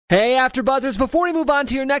Hey, AfterBuzzers, before we move on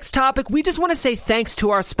to your next topic, we just want to say thanks to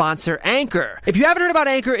our sponsor, Anchor. If you haven't heard about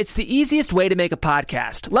Anchor, it's the easiest way to make a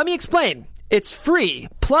podcast. Let me explain. It's free.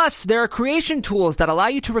 Plus, there are creation tools that allow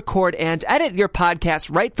you to record and edit your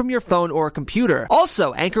podcast right from your phone or computer.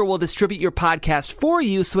 Also, Anchor will distribute your podcast for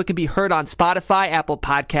you so it can be heard on Spotify, Apple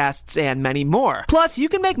Podcasts, and many more. Plus, you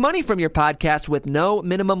can make money from your podcast with no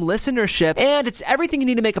minimum listenership, and it's everything you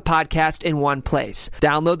need to make a podcast in one place.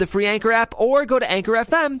 Download the free Anchor app or go to Anchor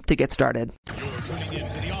FM to get started. You're tuning in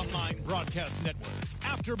to the online broadcast network,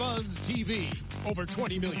 AfterBuzz TV. Over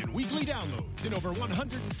 20 million weekly downloads in over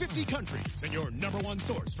 150 countries, and your number one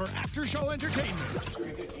source for after-show entertainment.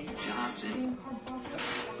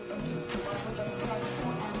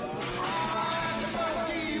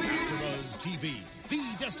 AfterBuzz TV, the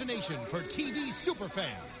destination for TV superfans.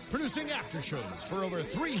 Producing aftershows for over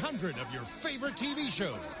 300 of your favorite TV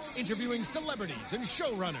shows. Interviewing celebrities and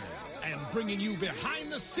showrunners. And bringing you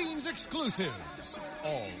behind-the-scenes exclusives.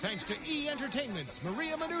 All thanks to E! Entertainment's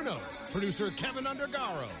Maria Menounos, producer Kevin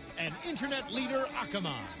Undergaro, and internet leader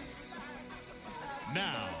Akamai.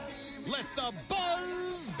 Now, let the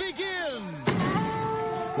buzz begin!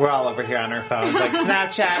 We're all over here on our phones, like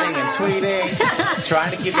Snapchatting and tweeting,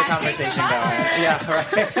 trying to keep the conversation going. Yeah,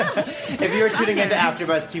 right. If you are tuning into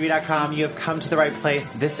AfterBuzzTV.com, you have come to the right place.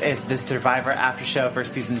 This is the Survivor After Show for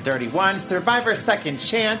Season 31, Survivor Second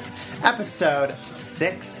Chance, Episode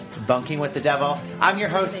 6, Bunking with the Devil. I'm your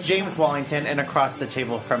host, James Wallington, and across the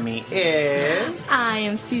table from me is... I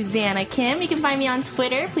am Susanna Kim. You can find me on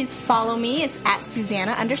Twitter. Please follow me. It's at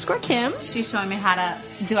Susanna_Kim. She's showing me how to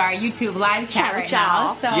do our YouTube live chat right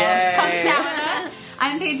now. So Yay. come chat with us.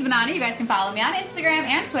 I'm Paige Bonanno. You guys can follow me on Instagram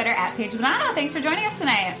and Twitter at Paige Bonanno. Thanks for joining us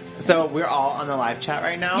tonight. So we're all on the live chat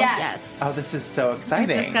right now? Yes. Oh, this is so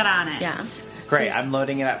exciting. I just got on it. Yeah. Great. I'm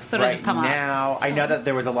loading it up right now. I know that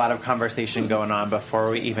there was a lot of conversation going on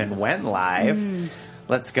before we even went live.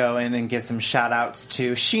 Let's go in and give some shout outs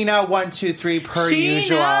to Sheena123 per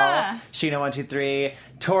usual. Sheena123,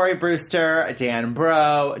 Tori Brewster, Dan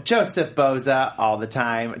Bro, Joseph Boza all the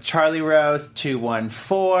time, Charlie Rose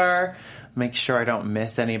 214. Make sure I don't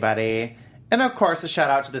miss anybody. And of course, a shout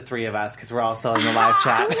out to the three of us because we're all still in the live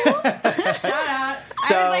chat. Shout out.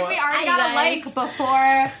 So, I was like, we already got a like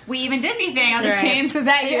before we even did anything. I was like, James, is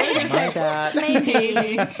that you? My bad.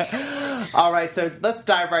 Maybe. All right, so let's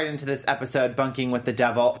dive right into this episode, Bunking with the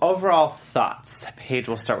Devil. Overall thoughts. Paige,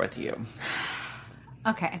 we'll start with you.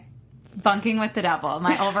 Okay. Bunking with the Devil.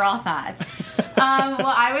 My overall thoughts. Well,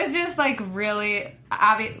 I was just like really,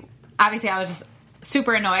 obviously I was just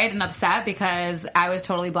super annoyed and upset because I was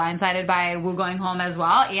totally blindsided by Wu going home as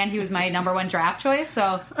well, and he was my number one draft choice,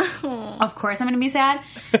 so of course I'm going to be sad.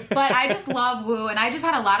 But I just love Wu, and I just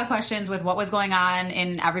had a lot of questions with what was going on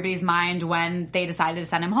in everybody's mind when they decided to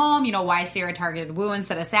send him home. You know, why Sarah targeted Wu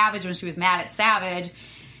instead of Savage when she was mad at Savage,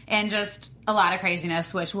 and just a lot of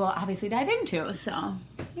craziness, which we'll obviously dive into, so...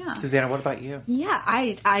 Yeah. Susanna, what about you? Yeah,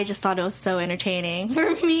 I just thought it was so entertaining.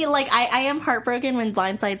 For me, like, I am heartbroken when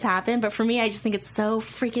blindsides happen, but for me, I just think it's so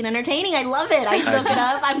freaking entertaining. I love it. I soak it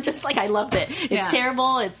up. I'm just like, I loved it. It's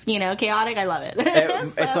terrible. It's, chaotic. I love it.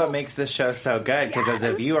 It's what makes this show so good, because as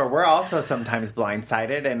a viewer, we're also sometimes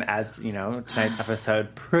blindsided, and as, tonight's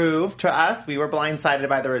episode proved to us, we were blindsided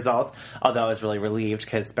by the results, although I was really relieved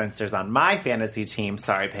because Spencer's on my fantasy team.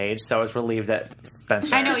 Sorry, Paige. So I was relieved that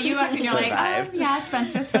Spencer I know, you're like, oh, yeah,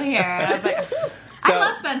 Spencer's still here. And I was like, I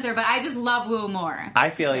love Spencer, but I just love Wu more.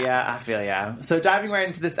 I feel ya. So diving right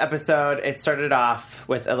into this episode, it started off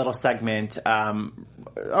with a little segment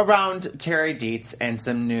around Terry Dietz and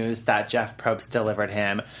some news that Jeff Probst delivered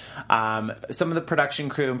him. Some of the production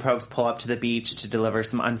crew and Probst pull up to the beach to deliver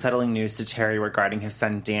some unsettling news to Terry regarding his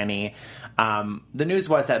son Danny. The news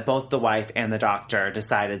was that both the wife and the doctor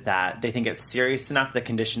decided that they think it's serious enough, the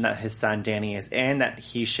condition that his son Danny is in, that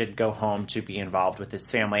he should go home to be involved with his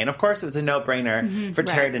family. And of course, it was a no-brainer for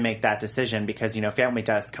Terry to make that decision because, family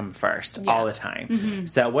does come first all the time.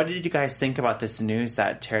 So what did you guys think about this news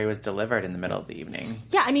that Terry was delivered in the middle of the evening?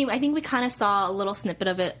 Yeah, I mean, I think we kind of saw a little snippet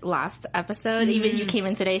of it last episode. Even you came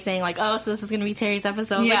in today saying like, oh, so this is going to be Terry's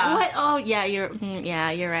episode. Yeah. Like, what? Oh, yeah,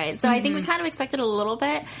 you're right. So I think we kind of expected a little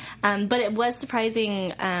bit, but it was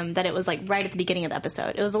surprising that it was like right at the beginning of the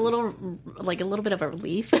episode. It was a little bit of a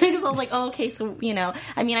relief because I was like, oh, okay, so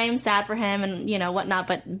I mean, I am sad for him and whatnot,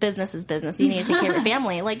 but business is business. You need to take care of your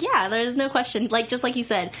family. Like, yeah, there's no question. Like, just like he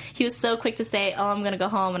said, he was so quick to say, oh, I'm going to go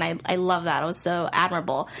home, and I love that. It was so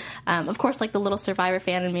admirable. Of course, like the little Survivor Survivor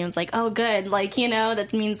fan in me was like, oh, good. Like,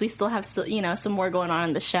 that means we still have, some more going on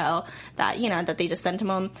in the show that, that they just sent him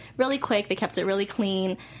home really quick. They kept it really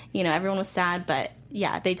clean. Everyone was sad, but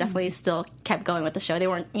yeah, they definitely still kept going with the show. They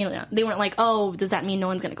weren't, they weren't like, oh, does that mean no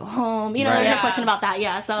one's going to go home? There's no question about that.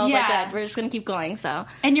 Yeah. So like, good. We're just going to keep going. So.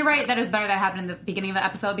 And you're right. That it was better that happened in the beginning of the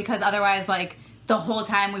episode, because otherwise, like, the whole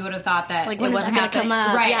time we would have thought that it wasn't going to come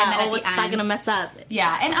up. Right. Yeah, and then at what's the end, not going to mess up.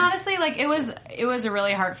 Yeah. And honestly, like, it was a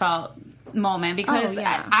really heartfelt moment, because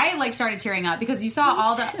I like started tearing up, because you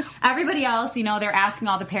saw everybody else, they're asking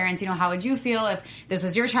all the parents, how would you feel if this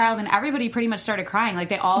was your child? And everybody pretty much started crying. Like,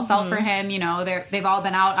 they all felt for him, they've all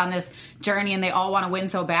been out on this journey and they all want to win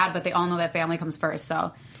so bad, but they all know that family comes first.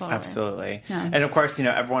 So totally. Absolutely. Yeah. And of course,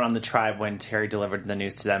 everyone on the tribe, when Terry delivered the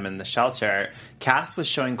news to them in the shelter, Cass was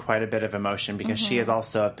showing quite a bit of emotion, because she is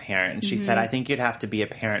also a parent. And she said, I think you'd have to be a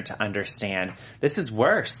parent to understand this is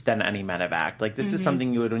worse than any medevac. Like, this is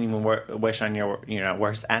something you wouldn't even wish on your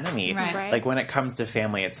worst enemy. Right. Like, when it comes to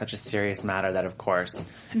family, it's such a serious matter that, of course,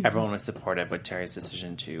 everyone was supportive with Terry's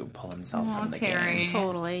decision to pull himself from the game.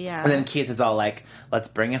 Totally, yeah. And then Keith is all like, let's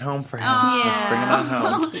bring it home for him. Let's bring him on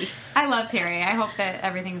home. I love Terry. I hope that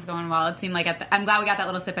everything's going well. It seemed like I'm glad we got that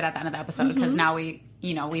little snippet at the end of the episode, because now we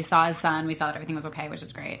saw his son, we saw that everything was okay, which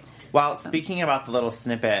is great. Well, speaking about the little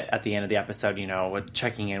snippet at the end of the episode, with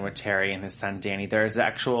checking in with Terry and his son Danny, there's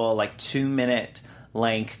actual 2-minute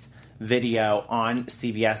length video on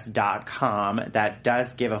CBS.com that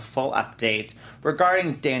does give a full update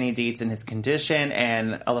regarding Danny Dietz and his condition,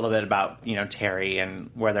 and a little bit about, Terry and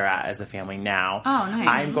where they're at as a family now. Oh, nice.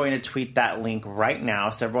 I'm going to tweet that link right now.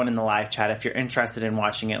 So everyone in the live chat, if you're interested in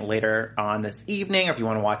watching it later on this evening, or if you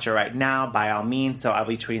want to watch it right now, by all means. So I'll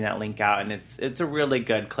be tweeting that link out, and it's a really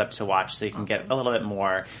good clip to watch, so you can get a little bit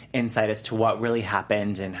more insight as to what really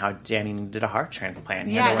happened and how Danny needed a heart transplant.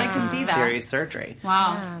 Yeah, I'd like to see that. Serious surgery.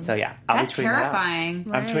 Wow. So yeah, I'll be tweeting terrifying.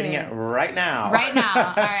 That out. I'm tweeting it right now. Right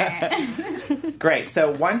now. All right. Great.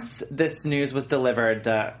 So once this news was delivered,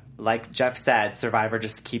 like Jeff said, Survivor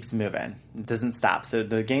just keeps moving. It doesn't stop. So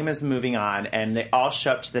the game is moving on, and they all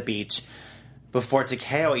show up to the beach before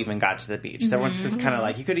Takeo even got to the beach. So everyone's just kind of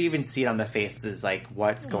like, you could even see it on the faces, like,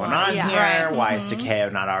 what's going on here? Right. Why is Takeo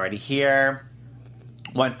not already here?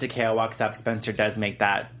 Once Takeo walks up, Spencer does make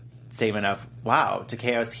that statement of, wow,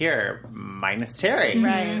 Takeo's here, minus Terry.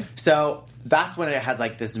 Right. So that's when it has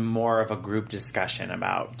this more of a group discussion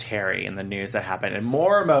about Terry and the news that happened, and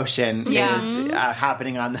more emotion is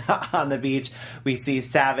happening on the beach. We see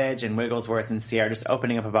Savage and Wigglesworth and Sierra just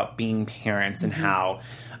opening up about being parents and how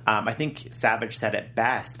I think Savage said it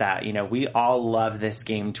best, that we all love this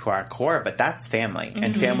game to our core, but that's family,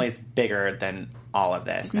 and family's bigger than all of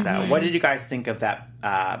this. So what did you guys think of that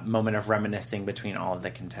moment of reminiscing between all of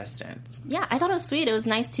the contestants? Yeah, I thought it was sweet. It was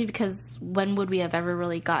nice too, because when would we have ever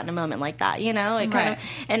really gotten a moment like that? It kind of,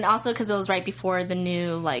 and also because it was right before the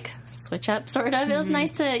new switch up, sort of. It was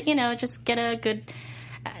nice to just get a good.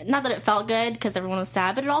 Not that it felt good because everyone was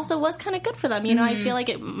sad, but it also was kind of good for them. I feel like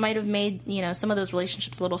it might have made some of those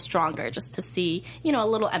relationships a little stronger, just to see a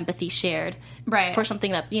little empathy shared for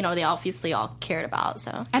something that they obviously all cared about.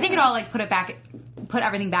 So I think it all put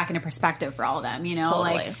everything back into perspective for all of them.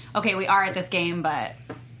 Totally. Okay, we are at this game, but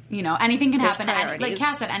anything can happen. Like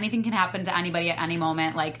Cass said, anything can happen to anybody at any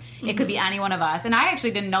moment. It could be any one of us. And I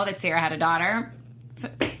actually didn't know that Sarah had a daughter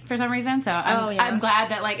for some reason, so I'm glad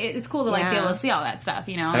that it's cool to be able to see all that stuff,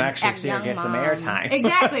 and actually see her get some airtime.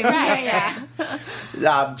 Exactly,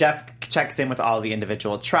 right. Jeff checks in with all the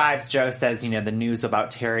individual tribes. Joe says, the news about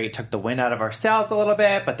Terry took the wind out of our sails a little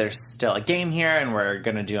bit, but there's still a game here, and we're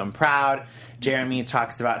gonna do him proud. Jeremy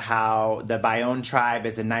talks about how the Bayonne tribe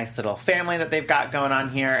is a nice little family that they've got going on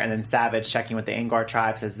here. And then Savage, checking with the Angor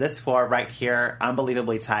tribe, says this four right here,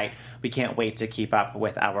 unbelievably tight. We can't wait to keep up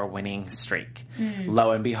with our winning streak.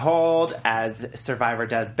 Lo and behold, as Survivor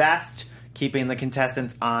does best, keeping the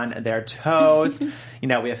contestants on their toes. We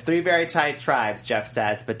have 3 very tight tribes, Jeff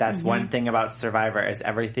says, but that's one thing about Survivor, is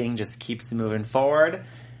everything just keeps moving forward.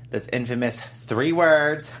 This infamous 3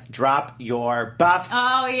 words, drop your buffs.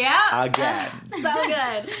 Oh, yeah. Again. So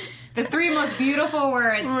good. The 3 most beautiful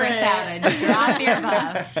words for Savage. Drop your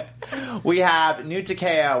buff. We have New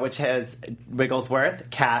Takeo, which has Wigglesworth,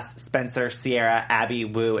 Cass, Spencer, Sierra, Abby,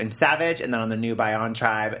 Wu, and Savage. And then on the new Bayonne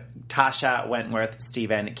tribe, Tasha, Wentworth,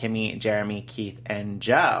 Steven, Kimmy, Jeremy, Keith, and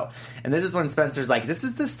Joe. And this is when Spencer's like, this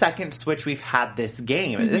is the second switch we've had this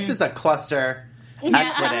game. This is a cluster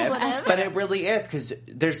Expletive. But it really is, because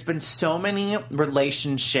there's been so many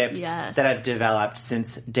relationships that have developed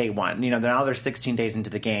since day one. You know, now they're 16 days into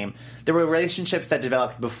the game. There were relationships that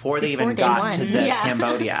developed before they even got to the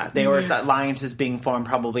Cambodia. They were alliances being formed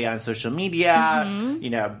probably on social media, you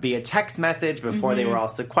know, via text message before they were all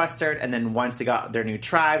sequestered. And then once they got their new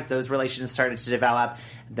tribes, those relations started to develop.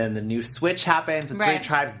 Then the new switch happens with 3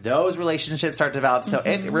 tribes. Those relationships start to develop. So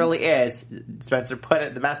it really is, Spencer put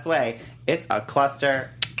it the best way, it's a cluster.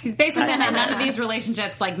 He's basically saying that none of these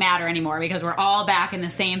relationships like matter anymore because we're all back in the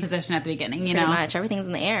same position at the beginning. You know, pretty much everything's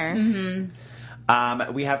in the air.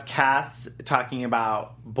 We have Cass talking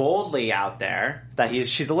about boldly out there that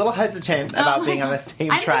she's a little hesitant about being on the same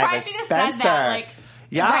tribe as Spencer. I'm surprised she just said that, like,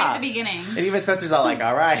 right at the beginning. And even Spencer's all like,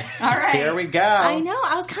 all right, here we go. I know.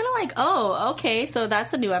 I was kind of like, oh, okay, so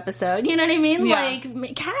that's a new episode. You know what I mean? Yeah.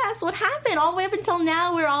 Like, Cass, what happened? All the way up until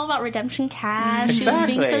now, we're all about redemption Cass. She was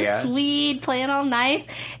being so sweet, playing all nice.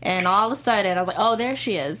 And all of a sudden, I was like, oh, there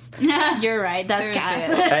she is. You're right. That's Cass.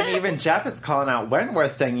 And even Jeff is calling out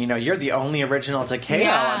Wentworth, saying, you know, you're the only original Takeo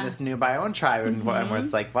on this new Bayonne tribe. And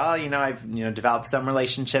Wentworth's like, well, you know, I've developed some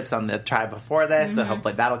relationships on the tribe before this, so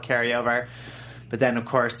hopefully that'll carry over. But then, of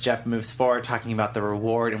course, Jeff moves forward talking about the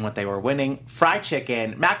reward and what they were winning. Fried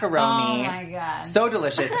chicken, macaroni. Oh, my God. So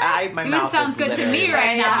delicious. My mouth sounds good to me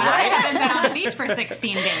right now. Right? I haven't been on the beach for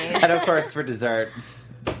 16 days. And, of course, for dessert,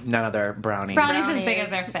 none other brownies. Brownies as big as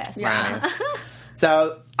their fist. Brownies.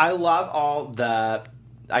 So I love all the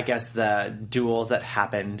duels that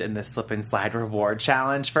happened in the slip and slide reward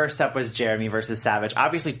challenge. First up was Jeremy versus Savage.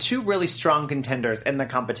 Obviously, 2 really strong contenders in the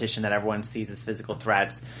competition that everyone sees as physical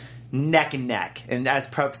threats. Neck and neck. And as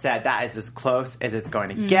Probe said, that is as close as it's going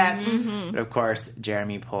to get. But of course,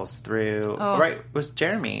 Jeremy pulls through. Oh. Right, was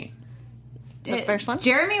Jeremy. The first one?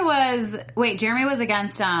 Jeremy was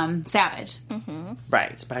against Savage.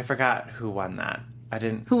 Right, but I forgot who won that. I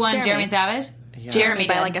didn't. Who won Jeremy and Savage? Yeah. Jeremy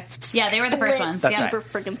by did. like a they were the first ones. That's super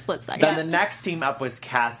right. freaking split second. Then the next team up was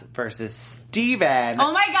Cass versus Steven.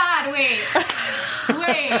 Oh my God, wait.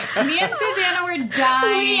 Me and Susanna were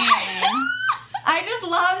dying. I just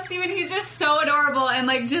love Steven. He's just so adorable and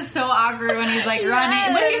like just so awkward when he's like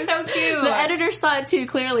running. But he's so cute. The editor saw it too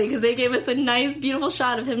clearly because they gave us a nice, beautiful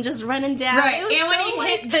shot of him just running down. Right. It was And when so,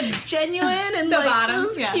 he hit the genuine and the like,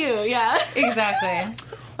 bottoms, it was cute. Yeah. Exactly.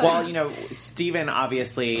 Well, you know, Steven,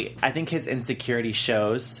 obviously, I think his insecurity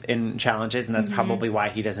shows in challenges, and that's probably why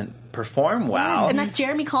he doesn't perform well. And that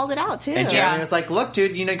Jeremy called it out, too. And Jeremy was like, look,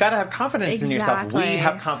 dude, you got to have confidence in yourself. Exactly. We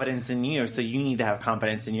have confidence in you, so you need to have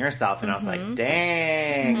confidence in yourself. And I was like,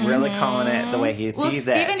 dang, really calling it the way he sees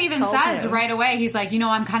it. Steven even says right away, he's like,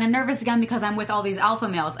 I'm kind of nervous again because I'm with all these alpha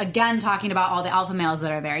males. Again, talking about all the alpha males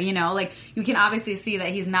that are there, like, you can obviously see that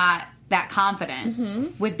he's not that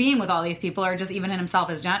confident with being with all these people or just even in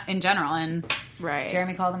himself in general. And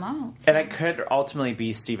Jeremy called him out. And it could ultimately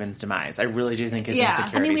be Steven's demise. I really do think his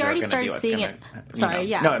insecurities we already are going to be started what's seeing going to...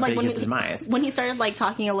 it. No, like his demise. When he started like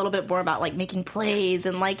talking a little bit more about like making plays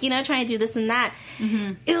and like, trying to do this and that,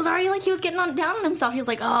 it was already like he was getting down on himself. He was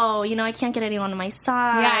like, oh, I can't get anyone on my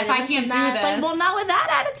side. Yeah, if I can't do this. It's like, well, not with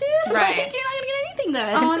that attitude. Right. Like, you're not going to get anything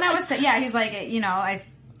done. Oh, and that was... he's like,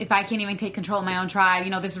 if I can't even take control of my own tribe,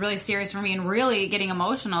 this is really serious for me, and really getting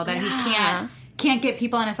emotional that he can't get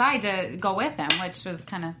people on his side to go with him, which was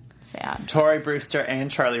kind of sad. Tori Brewster and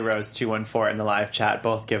Charlie Rose 214 in the live chat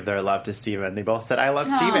both give their love to Steven. They both said, I love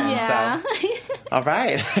Steven. Yeah. So, all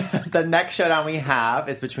right. The next showdown we have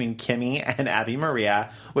is between Kimmy and Abby Maria,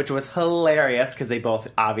 which was hilarious because they both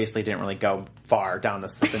obviously didn't really go far down the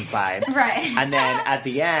slip and slide. Right. And then at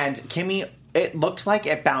the end, Kimmy... It looked like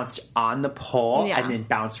it bounced on the pole and then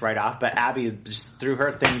bounced right off, but Abby just threw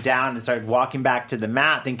her thing down and started walking back to the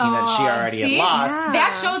mat thinking that she already had lost. Yeah.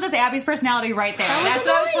 That shows us Abby's personality right there. That's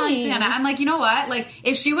what I was telling Sienna. I'm like, you know what? Like,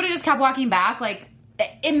 if she would have just kept walking back, like,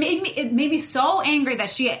 it made me so angry that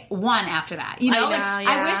she won after that.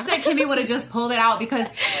 I wish that Kimmy would have just pulled it out because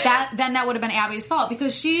that would have been Abby's fault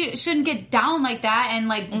because she shouldn't get down like that and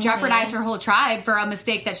like jeopardize her whole tribe for a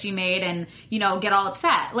mistake that she made and get all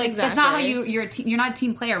upset. Like that's not how you're not a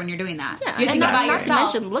team player when you're doing that. Yeah, you're thinking about yourself.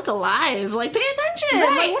 Not to mention, look alive. Like, pay attention.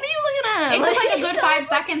 Right. Like, what are you looking at? It took like a good 5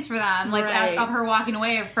 seconds for them, like of her walking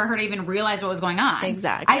away, for her to even realize what was going on.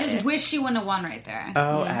 Exactly. I just wish she wouldn't have won right there.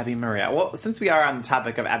 Oh, Abby Maria. Well, since we are on the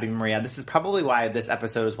topic of Abby Maria, this is probably why this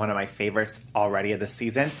episode is one of my favorites already of the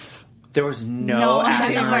season. There was no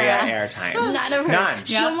Abby Maria airtime. None.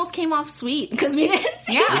 She almost came off sweet because we didn't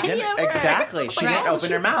see any of her. Exactly. She didn't open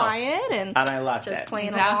her mouth. Quiet and I loved it. Just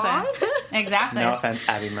playing along. Exactly. No offense,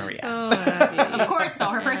 Abby Maria. Oh, Abby. Of course, though,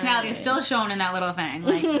 her personality is still shown in that little thing.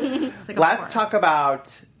 Like, Let's talk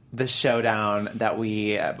about the showdown that we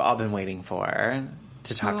have all been waiting for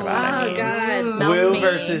to talk about. Oh, God. Wu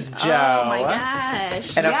versus Joe. Oh, my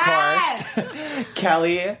gosh. And of course,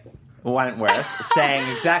 Kelly Wentworth saying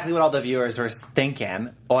exactly what all the viewers were thinking.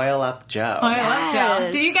 Oil up Joe. Oil up Joe.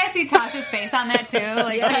 Do you guys see Tasha's face on that too?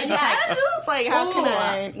 Like, she was just I was like, how can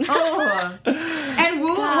I? Oh. And Wu,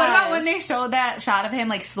 what about when they showed that shot of him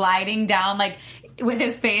like sliding down like with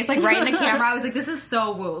his face like right in the camera? I was like, this is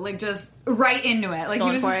so Wu. Like just right into it. Like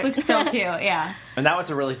he was just looked so cute. Yeah. And that was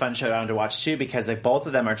a really fun showdown to watch too, because like both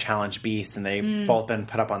of them are challenge beasts and they've both been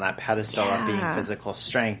put up on that pedestal of being physical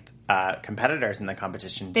strength competitors in the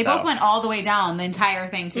competition. They both went all the way down the entire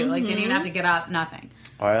thing too. Like didn't even have to get up, nothing.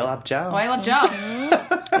 Oil up Joe. Oil up Joe.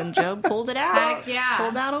 And Joe pulled it out. Heck yeah.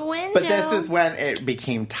 Pulled out a win, But Joe. this is when it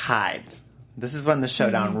became tied. This is when the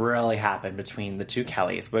showdown really happened between the two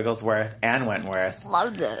Kellys, Wigglesworth and Wentworth.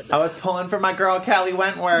 Loved it. I was pulling for my girl Kelly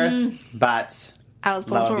Wentworth, but I was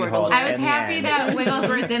pulling for Wigglesworth. I was happy that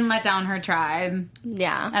Wigglesworth didn't let down her tribe.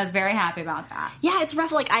 Yeah. I was very happy about that. Yeah, it's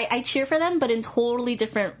rough. Like, I cheer for them, but in totally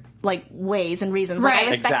different, like, ways and reasons. Like, Right. I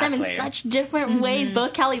respect them in Exactly. such different ways.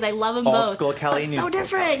 Both Kellys, I love them Old both. school Kelly, but new so school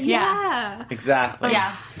different. Kelly. Yeah. exactly.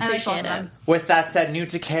 Yeah, I like both Appreciate of them. With that said, New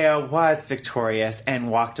Takeo was victorious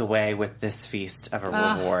and walked away with this feast of a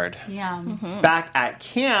reward. Yeah. Back at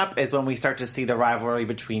camp is when we start to see the rivalry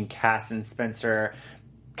between Cass and Spencer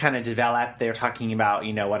kind of develop. They're talking about,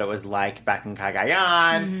 you know, what it was like back in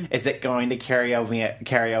Cagayan. Is it going to carry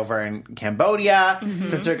over in Cambodia?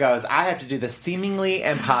 Spencer goes, I have to do the seemingly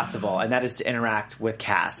impossible, and that is to interact with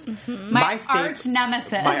Cass. My arch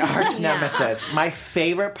nemesis. My arch nemesis.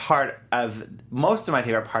 Most of my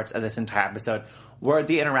favorite parts of this entire episode were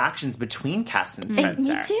the interactions between Cass and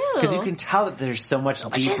Spencer. Me too. Because you can tell that there's so much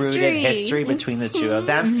deep-rooted history. history between the two of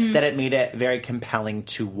them that it made it very compelling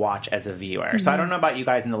to watch as a viewer. So I don't know about you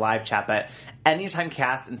guys in the live chat, but anytime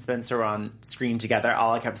Cass and Spencer were on screen together,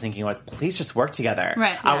 all I kept thinking was, please just work together.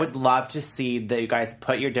 Right, I yes. would love to see that you guys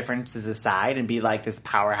put your differences aside and be like this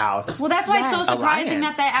powerhouse. Well, that's why it's so surprising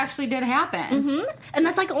Alliance. that actually did happen. And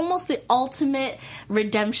that's like almost the ultimate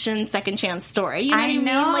redemption second chance story. You know what I mean?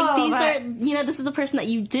 know, Like these but- are, you know, this is the person that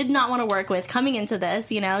you did not want to work with coming into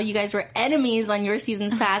this. You know, you guys were enemies on your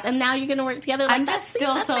seasons past, and now you're going to work together. Like, I'm that's, just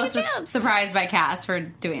still that's so second chance. surprised by Cass for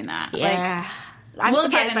doing that. Yeah. I'm we'll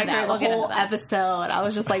surprised get by into her that. the We'll get whole into that. episode. I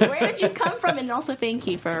was just like, where did you come from? And also, thank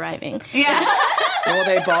you for arriving. Like, yeah. Well,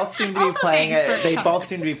 they both seem to be Also, playing thanks it. for They coming. both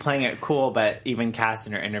seem to be playing it cool. But even Cass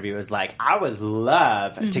in her interview was like, "I would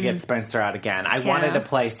love to get Spencer out again. I wanted to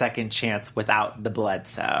play second chance without the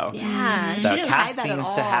Bledsoe." Yeah. So she didn't Cass hide that at seems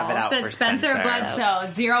all. to have it out Said for Spencer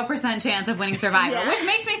Bledsoe, 0% chance of winning Survivor, Yeah. which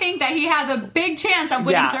makes me think that he has a big chance of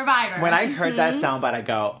winning Survivor. When I heard that soundbite, I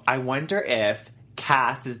go, I wonder if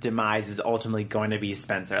Cass's demise is ultimately going to be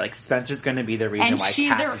Spencer. Like, Spencer's going to be the reason and why she's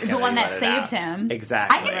Cass is the gonna one be that voted out. saved him.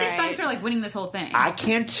 Exactly. I can see Spencer like winning this whole thing. I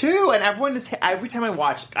can too, and everyone is. Every time I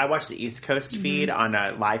watch the East Coast feed on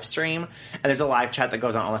a live stream, and there's a live chat that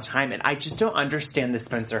goes on all the time, and I just don't understand the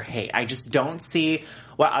Spencer hate. I just don't see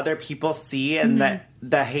what other people see in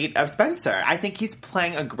the hate of Spencer. I think he's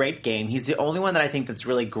playing a great game. He's the only one that I think that's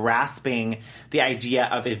really grasping the idea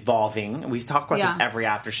of evolving. We talk about this every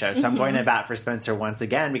after show, so I'm going to bat for Spencer once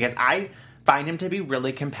again because I find him to be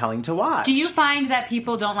really compelling to watch. Do you find that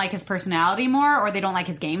people don't like his personality more, or they don't like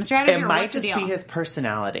his game strategy? It or might what's the just deal? be his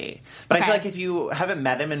personality. But I feel like if you haven't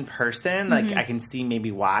met him in person, like I can see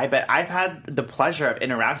maybe why. But I've had the pleasure of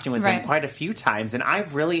interacting with him quite a few times, and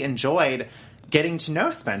I've really enjoyed getting to know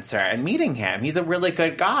Spencer and meeting him. He's a really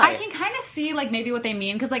good guy. I can kind of see, like, maybe what they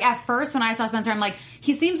mean. Because, like, at first when I saw Spencer, I'm like,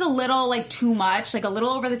 he seems a little, like, too much. Like, a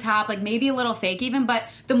little over the top. Like, maybe a little fake even. But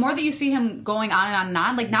the more that you see him going on and on and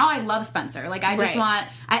on, like, now I love Spencer. Like, I just want...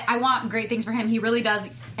 I want great things for him. He really does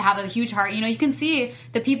have a huge heart. You know, you can see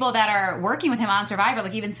the people that are working with him on Survivor,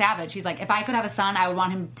 like, even Savage. He's like, if I could have a son, I would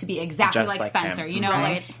want him to be exactly Just like Spencer. him. You know,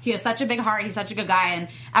 like, he has such a big heart. He's such a good guy. And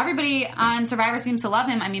everybody on Survivor seems to love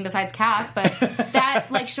him. I mean, besides Cass. But that,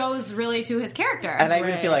 like, shows really to his character. And I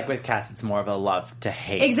even feel like with Cass, it's more of a love to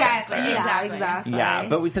hate. Exactly. Spencer. Yeah, exactly. Yeah,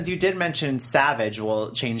 but since you did mention Savage,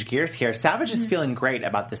 we'll change gears here. Savage is feeling great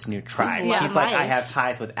about this new tribe. Yeah. He's like, Life. I have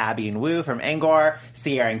ties with Abby and Wu from Angor,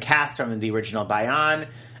 Sierra and Cass from the original Bayon,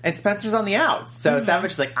 and Spencer's on the outs. So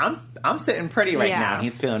Savage is like, I'm sitting pretty right now.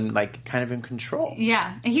 He's feeling like kind of in control.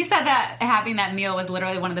 Yeah. And he said that having that meal was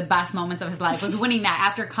literally one of the best moments of his life, was winning that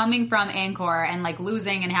after coming from Angkor and, like,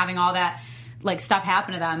 losing and having all that, like, stuff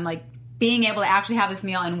happen to them. Like, being able to actually have this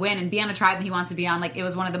meal and win and be on a tribe that he wants to be on, like, it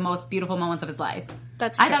was one of the most beautiful moments of his life.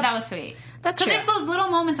 That's I true. thought that was sweet. That's So true. there's those little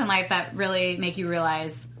moments in life that really make you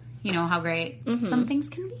realize how great some things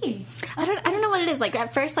can be. I don't know what it is. Like,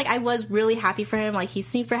 at first, like, I was really happy for him. Like, he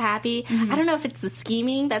seemed super happy. I don't know if it's the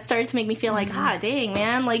scheming that started to make me feel like, dang,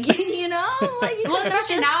 man. Like, like, you could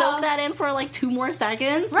just soak that in for, like, 2 more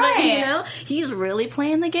seconds. Right. But, he's really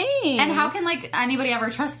playing the game. And how can, like, anybody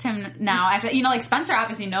ever trust him now? After, like, Spencer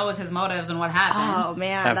obviously knows his motives and what happened. Oh,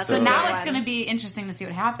 man. Absolutely. So now it's going to be interesting to see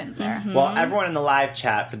what happens there. Well, everyone in the live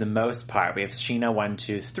chat, for the most part, we have Sheena 1,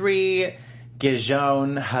 2, 3,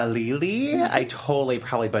 Gijon Halili. I totally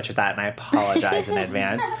probably butchered that, and I apologize in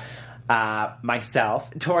advance.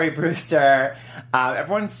 Myself, Tori Brewster.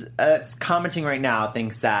 Everyone's commenting right now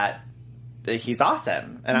thinks that he's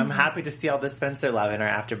awesome, and I'm happy to see all this Spencer love in our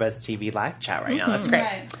AfterBuzz TV live chat right now. That's great.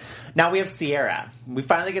 Right. Now we have Sierra. We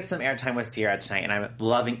finally get some airtime with Sierra tonight, and I'm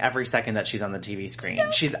loving every second that she's on the TV screen.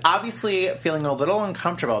 She's obviously feeling a little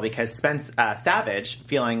uncomfortable because Savage,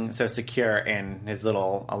 feeling so secure in his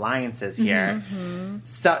little alliances here,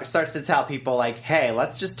 starts to tell people, like, hey,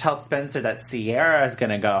 let's just tell Spencer that Sierra is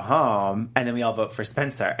going to go home, and then we all vote for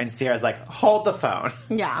Spencer. And Sierra's like, hold the phone.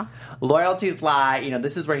 Yeah. Loyalties lie.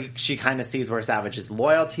 This is where she kind of sees where Savage's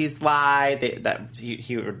loyalties lie. That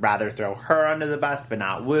he would rather throw her under the bus, but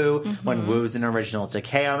not Wu, when Wu's an original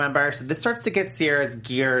Takeo member. So this starts to get Sierra's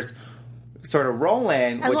gears sort of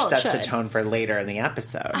rolling, which sets the tone for later in the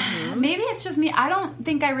episode. Maybe it's just me. I don't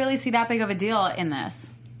think I really see that big of a deal in this.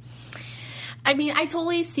 I mean, I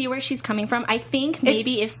totally see where she's coming from. I think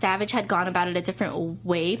maybe if Savage had gone about it a different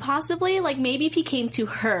way, possibly, like maybe if he came to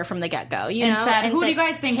her from the get-go, and said, who do you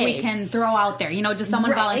guys think we can throw out there? Just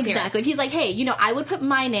someone volunteer. Exactly. If he's like, hey, I would put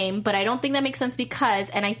my name, but I don't think that makes sense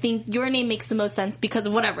because, and I think your name makes the most sense because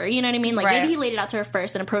of whatever, you know what I mean? Like maybe he laid it out to her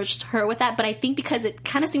first and approached her with that, but I think because it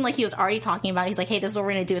kind of seemed like he was already talking about it, he's like, hey, this is what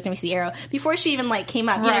we're going to do with Missy Arrow, before she even like came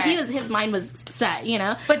up. His mind was set,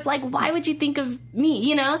 But like, why would you think of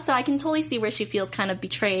me, So I can totally see where she feels kind of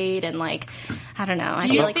betrayed and like, I don't know. I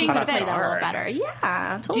feel like he could have played that a little better.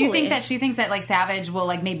 Yeah, totally. Do you think that she thinks that like Savage will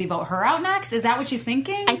like maybe vote her out next? Is that what she's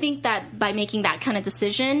thinking? I think that by making that kind of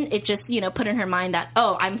decision, it just, put in her mind that,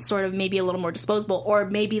 oh, I'm sort of maybe a little more disposable, or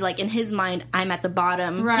maybe like in his mind, I'm at the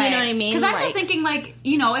bottom. Right. You know what I mean? Because I'm just thinking like,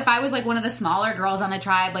 if I was like one of the smaller girls on the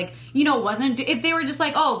tribe, like, if they were just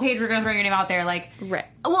like, oh, Paige, we're going to throw your name out there, like, right.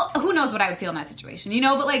 Well, who knows what I would feel in that situation,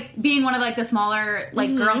 but like being one of like the smaller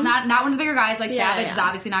like girls, not one of the bigger guys, like Savage is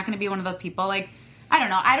obviously not going to be one of those people. Like, I don't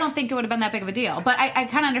know. I don't think it would have been that big of a deal. But I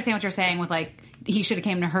kind of understand what you're saying with like he should have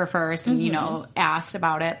came to her first and asked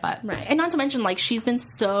about it. But right, and not to mention like she's been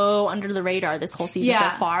so under the radar this whole season so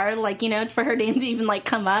far. Like for her name to even like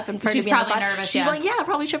come up and for her she's to be probably on the spot, nervous. She's like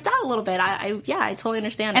probably tripped out a little bit. I totally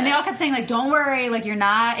understand. And they all kept saying like, don't worry, like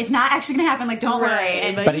it's not actually gonna happen. Like don't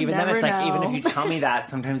worry. But even then, it's like even if you tell me that,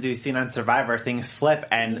 sometimes you've seen on Survivor things flip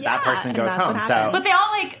and that person goes home. So, but they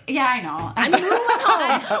all like I know. I mean, Wu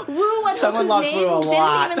went home. Wu went home. Someone loves Wu a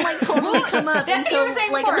lot. Didn't even like totally come up. That's until, what you were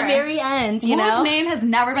saying like at the very end. Wu's name has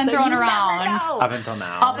never been thrown around up until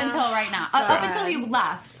now. Up until right now. Up until he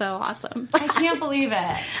left. So awesome. I can't believe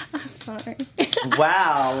it. I'm sorry.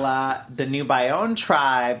 Well, the new Bayonne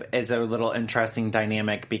tribe is a little interesting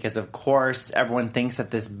dynamic because, of course, everyone thinks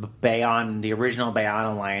that this Bayonne, the original Bayonne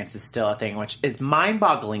alliance, is still a thing, which is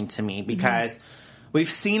mind-boggling to me because we've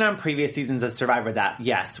seen on previous seasons of Survivor that,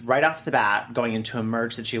 yes, right off the bat, going into a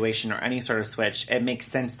merge situation or any sort of switch, it makes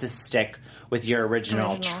sense to stick with your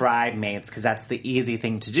original tribe mates because that's the easy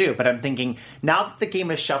thing to do. But I'm thinking, now that the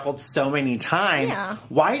game is shuffled so many times,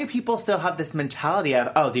 why do people still have this mentality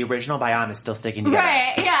of, oh, the original Bayonne is still sticking together?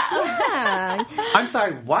 Right, yeah. I'm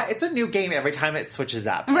sorry, what? It's a new game every time it switches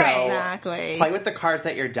up. Right, so exactly. Play with the cards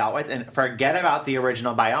that you're dealt with and forget about the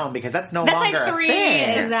original Bayonne because that's no longer like a thing.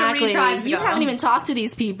 Exactly. 3 tribes you ago. haven't even talked to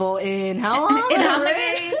these people in how long? In how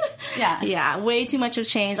many? Yeah, way too much have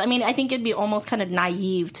changed. I mean, I think it'd be almost kind of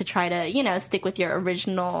naive to try to, stick with your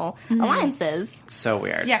original alliances. So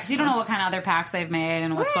weird. Yeah, because you don't know what kind of other packs they've made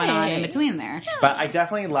and what's going on in between there. Yeah. But I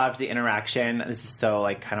definitely loved the interaction. This is so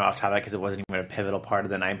kind of off topic because it wasn't even a pivotal part of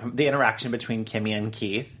the night. The interaction between Kimmy and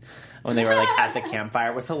Keith when they were at the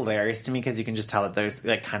campfire was hilarious to me because you can just tell that there's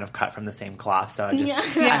kind of cut from the same cloth. So I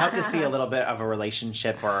hope to see a little bit of a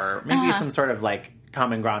relationship or maybe some sort of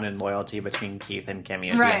common ground and loyalty between Keith and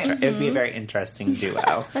Kimmy. It would be a very interesting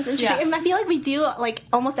duo. That's interesting. And I feel like we do,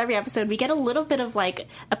 almost every episode, we get a little bit of,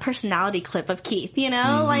 a personality clip of Keith, we get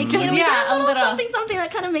a little something that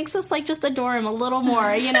kind of makes us, just adore him a little more,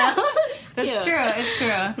 It's true. It's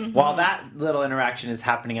true. While that little interaction is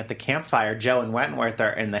happening at the campfire, Joe and Wentworth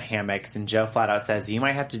are in the hammocks, and Joe flat out says, you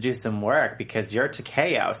might have to do some work because you're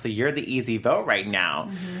Takeo, so you're the easy vote right now.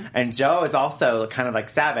 And Joe is also kind of like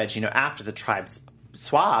Savage, after the tribe's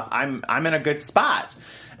swap, I'm in a good spot.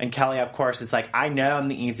 And Kelly, of course, is like, I know I'm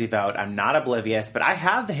the easy vote. I'm not oblivious, but I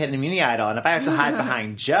have the hidden immunity idol. And if I have to hide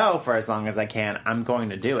behind Joe for as long as I can, I'm going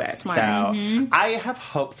to do it. Smart. So I have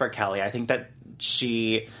hope for Kelly. I think that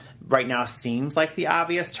she right now seems like the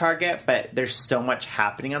obvious target, but there's so much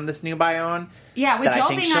happening on this new Biome. Yeah, with Joe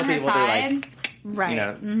being on her side. Right. You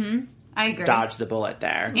know, I agree. dodge the bullet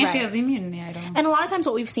there. And she has the immunity idol. And a lot of times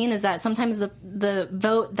what we've seen is that sometimes the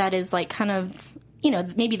vote that is like kind of,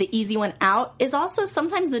 maybe the easy one out is also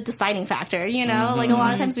sometimes the deciding factor, Like a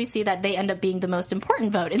lot of times we see that they end up being the most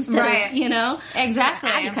important vote instead of, Exactly.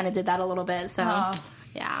 Abby kind of did that a little bit, so,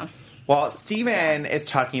 yeah. Well, Steven is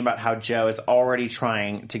talking about how Joe is already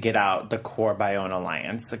trying to get out the core Biome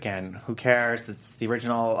alliance. Again, who cares? It's the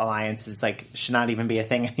original alliance is should not even be a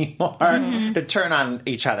thing anymore to turn on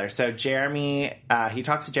each other. So Jeremy, he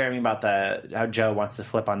talks to Jeremy about how Joe wants to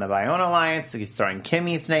flip on the Biome alliance. He's throwing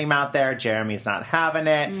Kimmy's name out there. Jeremy's not having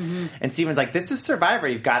it. And Steven's like, this is Survivor.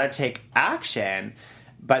 You've got to take action.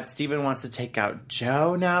 But Steven wants to take out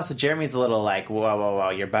Joe now. So Jeremy's a little like,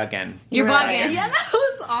 whoa, you're bugging. You're bugging. Yeah, that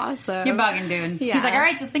was awesome. You're bugging, dude. Yeah. He's like, all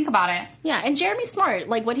right, just think about it. Yeah, and Jeremy's smart.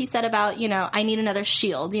 Like what he said about, I need another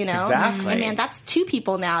shield, Exactly. And man, that's two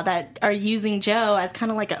people now that are using Joe as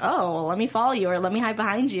kind of like, let me follow you or let me hide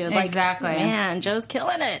behind you. Like, exactly. Man, Joe's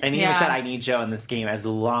killing it. And he even said, I need Joe in this game as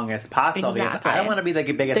long as possible because I don't want to be the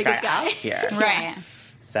biggest guy out here. Right.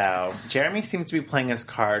 So Jeremy seems to be playing his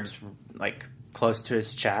cards close to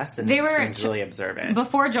his chest, and seems really observant.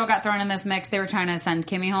 Before Joe got thrown in this mix, they were trying to send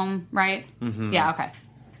Kimmy home, right? Mm-hmm. Yeah, okay.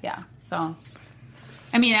 Yeah, so...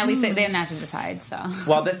 I mean, at least they didn't have to decide, so...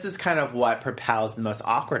 Well, this is kind of what propels the most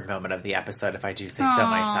awkward moment of the episode, if I do say so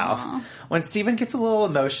myself. When Steven gets a little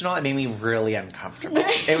emotional, it made me really uncomfortable.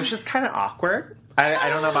 It was just kind of awkward. I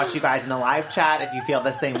don't know about you guys in the live chat if you feel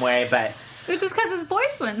the same way, but... It was just because his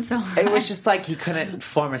voice went so high. It was just he couldn't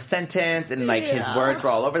form a sentence, and his words were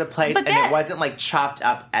all over the place, and it wasn't chopped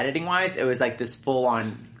up editing wise. It was this full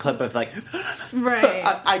on clip of right.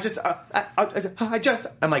 I'm like,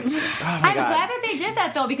 oh my God. I'm glad that they did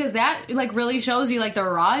that though, because that really shows you the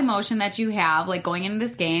raw emotion that you have going into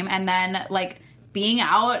this game, and then being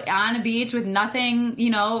out on a beach with nothing,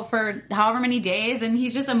 for however many days, and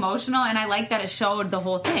he's just emotional, and I like that it showed the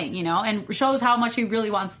whole thing, and shows how much he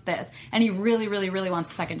really wants this, and he really, really, really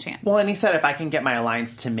wants a second chance. Well, and he said, if I can get my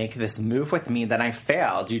alliance to make this move with me, then I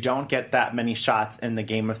failed. You don't get that many shots in the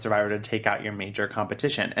game of Survivor to take out your major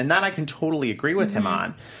competition. And that I can totally agree with him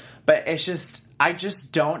on. But it's just, I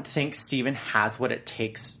just don't think Steven has what it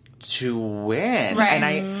takes to win. Right.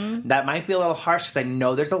 And that might be a little harsh because I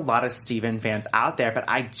know there's a lot of Steven fans out there, but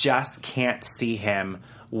I just can't see him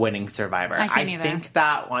winning Survivor. I think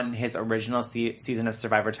that on his original season of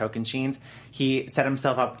Survivor Tocantins, he set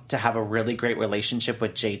himself up to have a really great relationship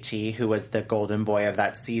with JT, who was the golden boy of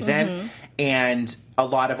that season. And a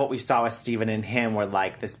lot of what we saw with Steven and him were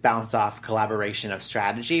this bounce off collaboration of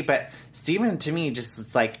strategy. But Steven, to me, just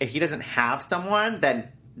it's if he doesn't have someone, then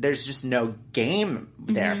there's just no game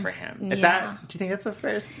there for him. Do you think that's a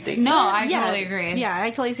fair statement? No, I totally agree. Yeah, I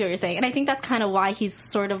totally see what you're saying. And I think that's kind of why he's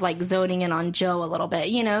sort of zoning in on Joe a little bit,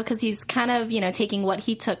 because he's kind of, taking what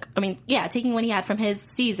he took, taking what he had from his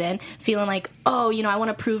season, feeling I want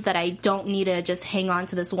to prove that I don't need to just hang on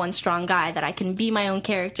to this one strong guy, that I can be my own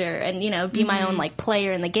character and, be my own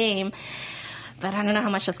player in the game. But I don't know how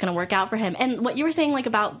much that's going to work out for him. And what you were saying,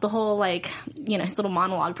 about the whole, his little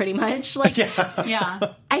monologue, pretty much.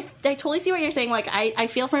 Yeah. I totally see what you're saying. I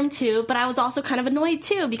feel for him, too. But I was also kind of annoyed,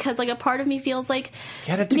 too. Because, a part of me feels like...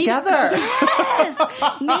 Get it together. Yes.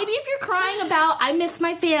 Maybe if you're crying about, I miss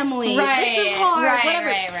my family. Right. This is hard. Whatever.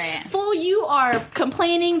 Right. Fool, you are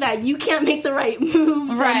complaining that you can't make the right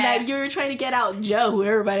moves. Right. And that you're trying to get out Joe, who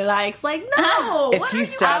everybody likes. No. If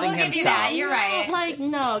he's doubting I will give you himself. that. You're right.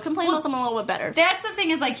 No. Complain about someone a little bit better. That's the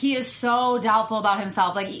thing is, he is so doubtful about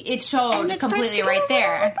himself. It showed completely right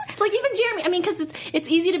there. Even Jeremy, because it's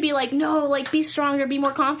easy to be no, be stronger, be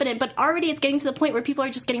more confident, but already it's getting to the point where people are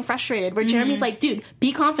just getting frustrated, where Jeremy's dude,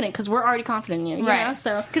 be confident, because we're already confident in you, right. know?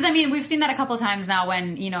 So, because, we've seen that a couple times now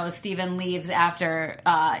when, Steven leaves after,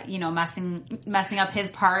 messing up his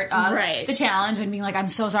part of the challenge and being I'm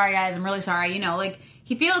so sorry, guys, I'm really sorry,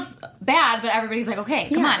 he feels bad, but everybody's okay,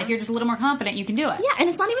 come on, if you're just a little more confident, you can do it. Yeah, and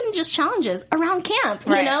it's not even just challenges. Around camp,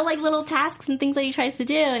 right. Little tasks and things that he tries to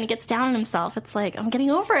do, and he gets down on himself. It's I'm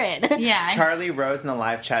getting over it. Yeah. Charlie Rose in the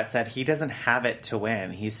live chat said he doesn't have it to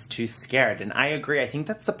win. He's too scared. And I agree. I think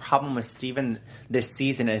that's the problem with Steven this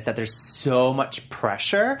season is that there's so much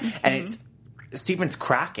pressure, and it's Steven's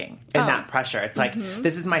cracking in that pressure. It's like,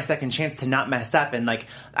 this is my second chance to not mess up. And like,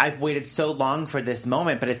 I've waited so long for this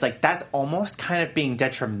moment, but it's like, that's almost kind of being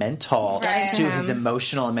detrimental to his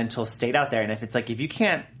emotional and mental state out there. And if it's like, if you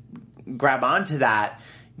can't grab onto that,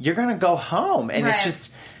 you're going to go home. And it's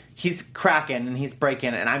just, he's cracking and he's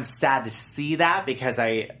breaking. And I'm sad to see that because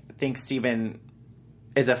I think Steven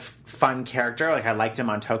is a fun character. Like, I liked him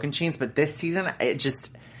on Tocantins, but this season, it's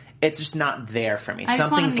just not there for me. I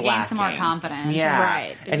just want him Something's to gain lacking. some more confidence. Yeah.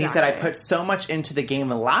 Right, And he said, I exactly. put so much into the game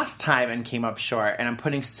the last time and came up short, and I'm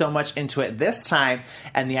putting so much into it this time.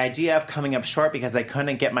 And the idea of coming up short because I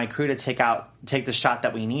couldn't get my crew to take the shot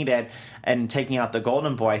that we needed and taking out the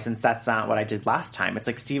golden boy, since that's not what I did last time. It's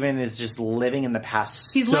like Steven is just living in the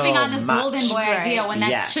past. He's living on this golden boy Right. idea when that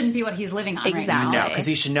Yes. shouldn't be what he's living on right Exactly. now. No, because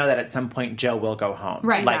he should know that at some point Joe will go home.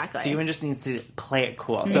 Right. Like, Exactly. Steven just needs to play it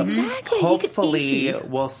cool. So Exactly. He could hopefully easy.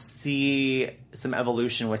 we'll see some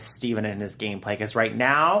evolution with Steven in his gameplay. Because right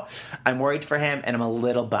now, I'm worried for him and I'm a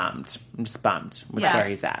little bummed. I'm just bummed with Yeah. where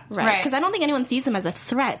he's at. Right, because I don't think anyone sees him as a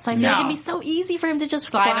threat, so I feel No. like it'd be so easy for him to just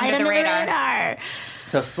Slide fly under the under the radar. radar.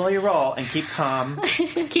 So slow your roll and keep calm.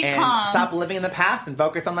 Keep and calm. stop living in the past and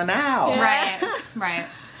focus on the now. Right.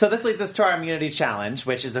 So this leads us to our immunity challenge,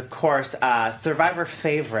 which is, of course, Survivor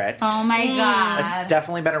favorite. Oh my God. It's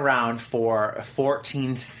definitely been around for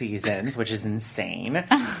 14 seasons, which is insane.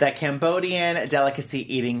 The Cambodian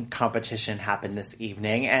delicacy eating competition happened this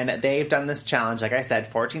evening, and they've done this challenge, like I said,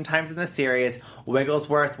 14 times in the series.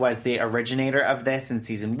 Wigglesworth was the originator of this in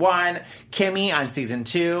season 1. Kimmy on season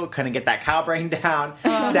 2 couldn't get that cow brain down.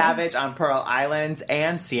 Savage on Pearl Islands,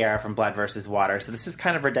 and Sierra from Blood vs. Water. So this is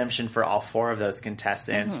kind of redemption for all 4 of those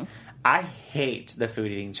contestants. I hate the food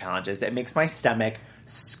eating challenges. It makes my stomach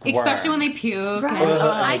squirm. Especially when they puke. Right. and-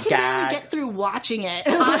 I can gag. barely get through watching it.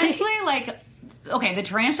 Honestly, like, okay, the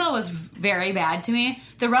tarantula was very bad to me.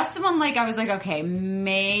 The rest of them, like, I was like, okay,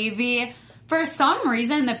 maybe. For some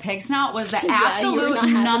reason, the pig snout was the you were absolute not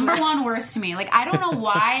having number that. one worst to me. Like, I don't know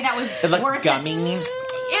why that was It looked worse. gummy.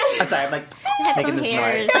 I'm sorry, I'm like had making some this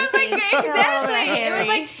hairs. noise. It was like exactly.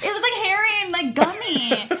 Hairy. It was like hairy and like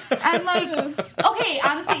gummy. And like, okay,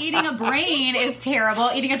 honestly, eating a brain is terrible.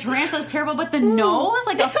 Eating a tarantula is terrible. But the nose,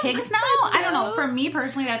 like a pig snout, I don't know. For me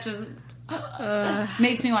personally, that just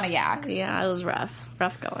makes me want to yak. Yeah, it was rough.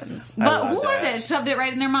 Rough goings. But who loved was it. it? Shoved it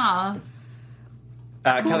right in their mouth.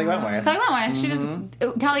 Kelly Wentworth. Kelly Wentworth. She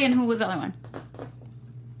just Kelly, and who was the other one?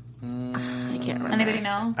 I can't remember. Anybody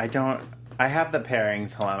know? I have the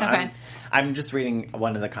pairings. Hold on. Okay. I'm just reading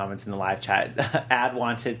one of the comments in the live chat. Ad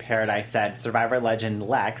Wanted Paradise said, Survivor legend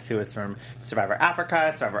Lex, who is from Survivor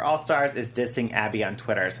Africa, Survivor All-Stars, is dissing Abby on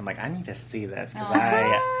Twitter. So I'm like, I need to see this because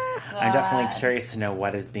I'm definitely curious to know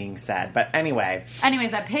what is being said. But anyway.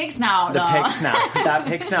 Anyways, that pig snout, The though. pig snout. That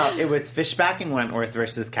pig snout. It was Fishback and Wentworth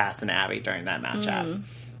versus Cass and Abby during that matchup.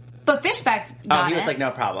 But Fishback Oh, got he was it. like,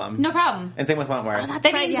 no problem. No problem. And same with Wentworth.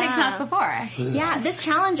 They've right, eaten pig yeah. snouts before. Yeah, this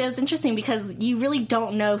challenge is interesting because you really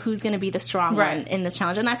don't know who's going to be the strong Right. one in this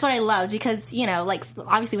challenge. And that's what I loved because, you know, like,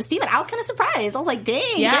 obviously with Steven, I was kind of surprised. I was like, dang,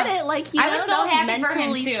 Yeah. get it? Like, you I know, was so that was happy for him,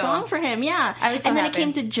 mentally too. strong for him, yeah. I was so and then happy. it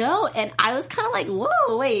came to Joe, and I was kind of like,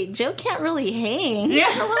 whoa, wait, Joe can't really hang. He's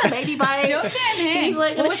Yeah. got a little baby bite. Joe can't hang. He's like,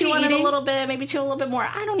 What gonna was chew he on it a eating? little bit, maybe chew a little bit more.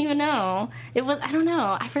 I don't even know. It was, I don't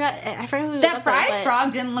know. I forgot who he was That up fried there, but-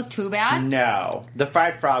 frog didn't look too bad. No. The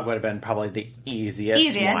fried frog would have been probably the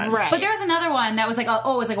easiest one. right. But there was another one that was like, it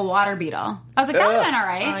was like a water beetle. I was like, that would have been all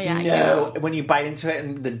right. Oh, yeah. I No, when you bite into it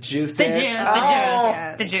and the juice The is- juice,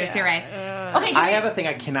 Oh. the juice. You're right. Okay, I have a thing,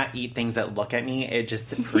 I cannot eat things that look at me. It just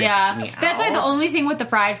freaks me out. That's why the only thing with the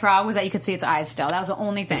fried frog was that you could see its eyes still. That was the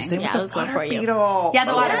only thing. Same Yeah, with it was the going water for you. beetle. Yeah,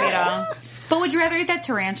 the water Oh. beetle. But would you rather eat that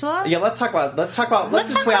tarantula? Yeah, let's talk about let's just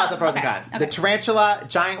talk weigh out about- the pros okay, and cons. okay. The tarantula,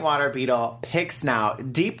 giant water beetle, pig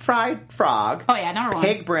snout, deep fried frog, Oh, yeah, number one.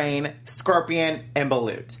 pig brain, scorpion, and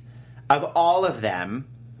balut. Of all of them,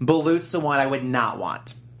 balut's the one I would not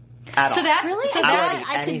want at all. So that's Really? so I that. would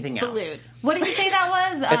eat anything else. Balut. What did you say that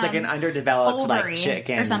was? It's like an underdeveloped ovary like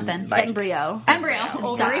chicken or something. Like, Embryo. Embryo.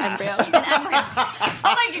 Ovary. Embryo. An embryo.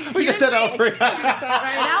 I'm like, excuse we just said me? ovary.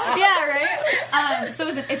 Yeah, right? So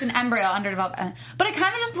it's an embryo underdeveloped. But it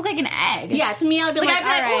kind of just looked like an egg. Yeah, to me, I'd be Like, like,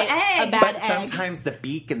 I'd be all like, right, ooh, a egg. bad But egg. sometimes the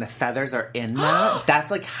beak and the feathers are in that. That's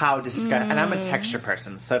like how disgusting. And I'm a texture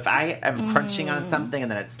person, so if I am crunching on something and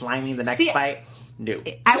then it's slimy the next See, bite, no.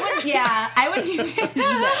 I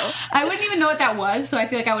wouldn't even know what that was, so I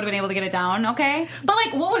feel like I would have been able to get it down, okay? But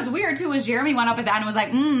like what was weird too was Jeremy went up at that and was like,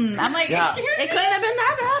 I'm like, Yeah. excuse me? It couldn't have been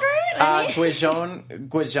that bad, right?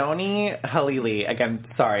 Guijoni Halili, again,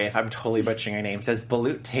 sorry if I'm totally butchering your name, says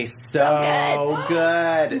balut tastes so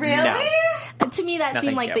good. Really? No. To me, that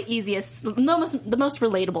seemed like the easiest, the most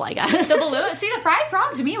relatable, I guess. The balloon. See, the fried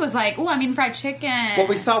frog to me was like, oh, I mean, fried chicken. Well,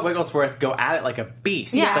 we saw Wigglesworth go at it like a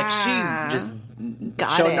beast. Yeah. Like she just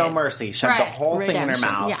showed no mercy, shoved the whole thing in her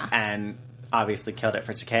mouth, and obviously killed it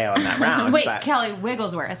for Takeo in that round. Wait, Kelly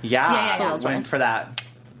Wigglesworth. Yeah. Went for that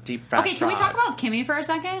deep fried Okay, can we talk about Kimmy for a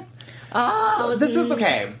second? Oh, this is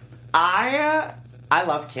okay. I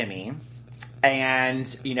love Kimmy.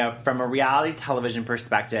 And, you know, from a reality television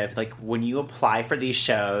perspective, like when you apply for these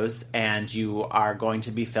shows and you are going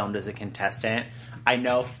to be filmed as a contestant, I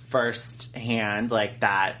know firsthand, like,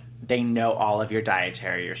 that they know all of your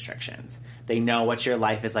dietary restrictions. They know what your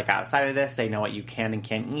life is like outside of this. They know what you can and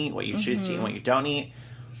can't eat, what you choose to eat and what you don't eat.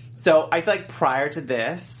 So I feel like prior to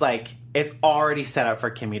this, like, it's already set up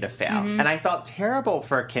for Kimmy to fail. And I felt terrible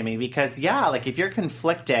for Kimmy because, like, if you're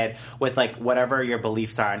conflicted with, like, whatever your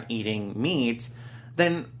beliefs are on eating meat,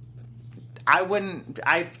 then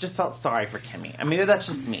I just felt sorry for Kimmy. I mean, maybe that's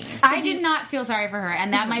just me. I did not feel sorry for her,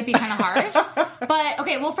 and that might be kind of harsh. But,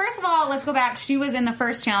 okay, well, first of all, let's go back. She was in the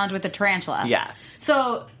first challenge with the tarantula. Yes.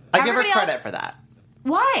 So, I give her credit for that.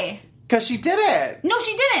 Why? Because she did it. No,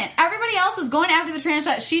 she didn't. Everybody else was going after the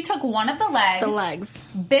tarantula. She took one of the legs.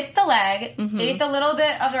 Bit the leg, ate a little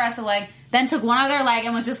bit of the rest of the leg, then took one other leg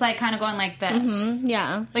and was just like kind of going like this.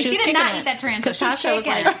 Yeah. Like she did not eat that tarantula. She was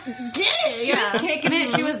kicking it. She was kicking it.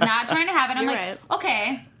 She was not trying to have it. I'm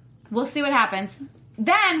okay, we'll see what happens.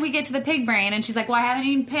 Then we get to the pig brain and she's like, well, I haven't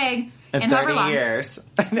eaten pig in 30 years.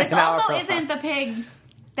 This also isn't the pig,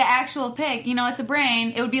 the actual pig. You know, it's a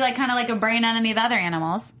brain. It would be like kind of like a brain on any of the other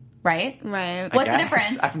animals. Right? What's the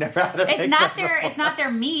difference? I've never had a pig. It's not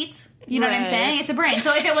their meat. You know what I'm saying? It's a brain.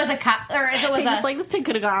 So if it was a cut, or if it was just like this pig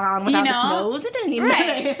could have gone on without its nose, it didn't even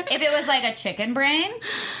matter. If it was like a chicken brain,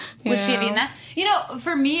 would she have eaten that? You know,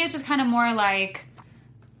 for me, it's just kind of more like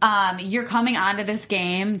you're coming onto this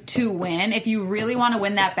game to win. If you really want to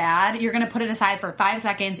win that bad, you're going to put it aside for 5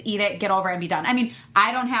 seconds, eat it, get over it, and be done. I mean,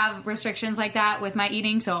 I don't have restrictions like that with my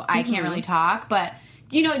eating, so I can't really talk, but.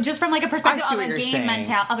 You know, just from like a perspective of a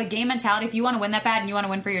game mentality, if you want to win that bad and you want to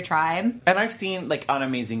win for your tribe. And I've seen, like, on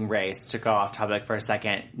Amazing Race, to go off topic for a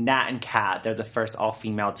second, Nat and Kat, they're the first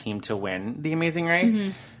all-female team to win the Amazing Race.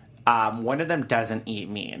 One of them doesn't eat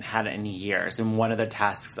meat and hadn't in years. And one of the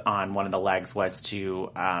tasks on one of the legs was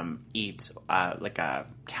to eat like a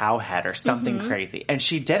cow head or something crazy. And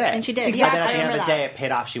she did it. And she did. And then at the end of the day, it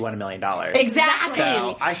paid off. She won $1 million. Exactly.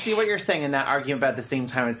 So I see what you're saying in that argument, but at the same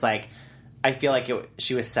time, it's like, I feel like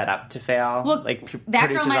she was set up to fail. Well, like that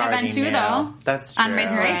girl might have been too, though. That's true. On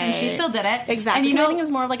Amazing Race, and she still did it. Exactly. And you know, I think it's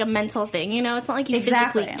more of like a mental thing. You know, it's not like you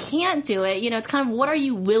physically can't do it. You know, it's kind of what are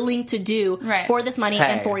you willing to do for this money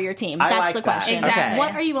and for your team? That's the question. Exactly. Okay.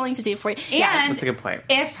 What are you willing to do for you? And that's a good point.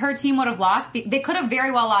 If her team would have lost, they could have very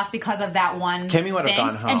well lost because of that one. Kimmy would have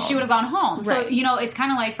gone home, and she would have gone home. So you know, it's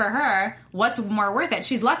kind of like for her, what's more worth it?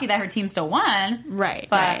 She's lucky that her team still won.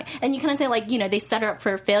 But and you kind of say like, you know, they set her up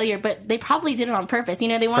for failure, but they probably did it on purpose. You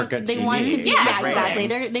know, they want to be exactly.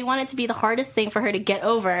 They want it to be the hardest thing for her to get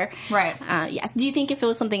over. Right. Yes. Do you think if it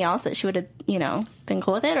was something else that she would have, you know, been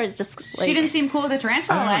cool with it, or is it just like, she didn't seem cool with the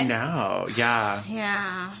tarantula legs? No. Yeah.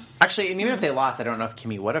 Yeah. Actually, and even if they lost, I don't know if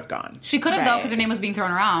Kimmy would have gone. She could have though, because her name was being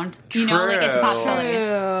thrown around. You know, like it's a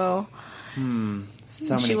possibility.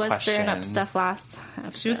 So many she was questions. stirring up stuff last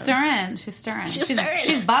episode. She's stirring.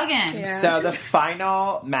 She's bugging. Yeah. So the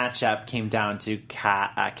final matchup came down to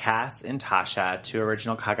Cass and Tasha, two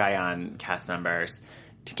original Cagayan cast members.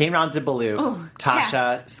 It came down to Baloo.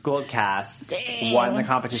 Tasha schooled Cass, won the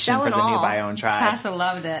competition for the new Bayonne tribe. Tasha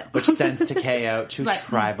loved it. Which sends Takeo to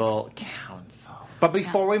Tribal Council. But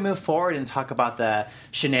before we move forward and talk about the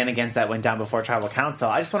shenanigans that went down before Tribal Council,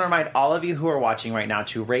 I just want to remind all of you who are watching right now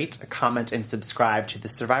to rate, comment, and subscribe to the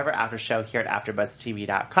Survivor After Show here at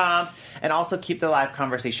AfterBuzzTV.com. And also keep the live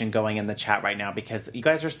conversation going in the chat right now because you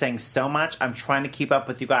guys are saying so much. I'm trying to keep up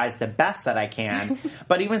with you guys the best that I can.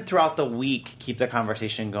 But even throughout the week, keep the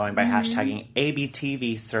conversation going by hashtagging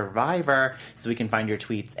ABTV Survivor so we can find your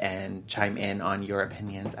tweets and chime in on your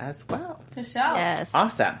opinions as well. For sure. Yes.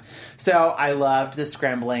 Awesome. So I loved the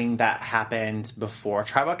scrambling that happened before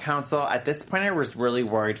Tribal Council. At this point, I was really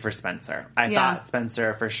worried for Spencer. I thought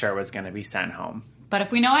Spencer for sure was going to be sent home. But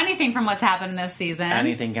if we know anything from what's happened this season...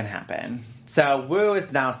 anything can happen. So Wu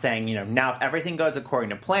is now saying, you know, now if everything goes according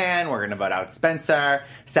to plan, we're going to vote out Spencer.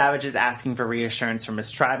 Savage is asking for reassurance from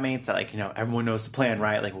his tribe mates that, like, you know, everyone knows the plan,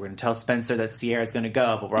 right? Like, we're going to tell Spencer that Sierra's going to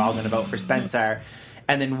go, but we're all going to vote for Spencer.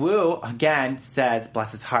 And then Wu, again, says,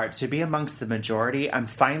 bless his heart, to be amongst the majority, I'm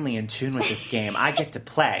finally in tune with this game. I get to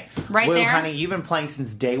play. Right Wu, there. honey, you've been playing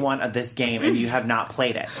since day one of this game, and you have not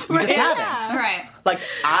played it. You just haven't. Right. Like,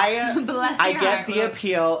 Bless I your get heart, the Wu.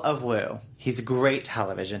 appeal of Wu. He's great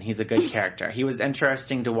television. He's a good character. He was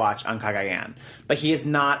interesting to watch on Cagayan. But he is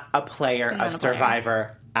not a player of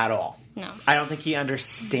Survivor at all. No. I don't think he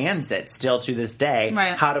understands it still to this day,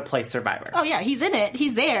 how to play Survivor. Oh, yeah, he's in it.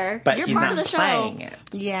 He's there. But you're he's part not of the show. playing it.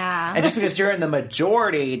 Yeah. And just because you're in the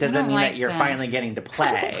majority doesn't mean like that you're this. finally getting to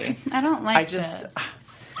play. I don't like this. this.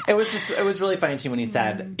 It was really funny to me when he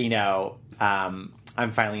said, you know, I'm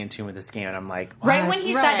finally in tune with this game, and I'm like, what? Right when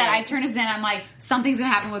he said that, I turned to Zen, I'm like, something's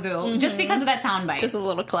gonna happen with Wu. Just because of that soundbite. Just a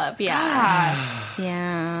little clip, yeah. Gosh.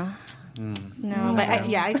 Yeah. No, but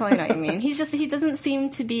I totally know what you mean. He doesn't seem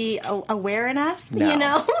to be aware enough, you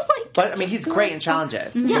know? Like, but, I mean, he's great in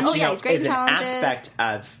challenges. Yeah, which, he's great is in challenges. an aspect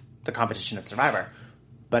of the competition of Survivor.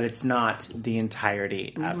 But it's not the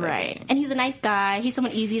entirety of it. Right. And he's a nice guy. He's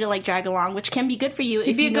someone easy to, like, drag along, which can be good for you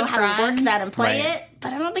if be a you know good how to friend. work that and play Right. it.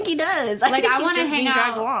 But I don't think he does. Like, I want to hang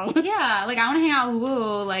out. along. Yeah, like, I want to hang out with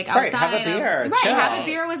Wu, like, outside. Right, have a beer, Right, chill. have a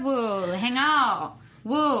beer with Wu. Hang out.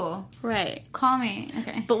 Wu. Right. Call me.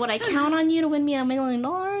 Okay. But would I count on you to win me $1 million?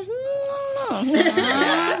 I don't know.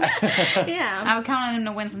 Yeah. I would count on him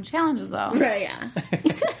to win some challenges, though. Right, yeah.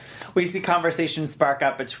 We see conversations spark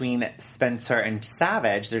up between Spencer and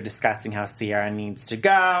Savage. They're discussing how Sierra needs to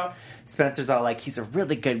go. Spencer's all like, he's a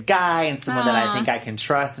really good guy and someone that I think I can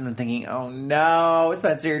trust. And I'm thinking, oh no,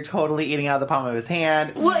 Spencer, you're totally eating out of the palm of his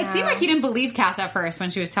hand. Well, it seemed like he didn't believe Cass at first when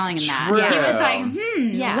she was telling him that. True. He was like,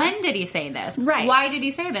 Yeah. when did he say this? Right. Why did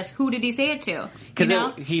he say this? Who did he say it to? Because You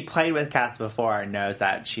know? he played with Cass before and knows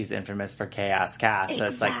that she's infamous for Chaos Cass. So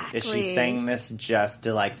it's like, is she Exactly. saying this just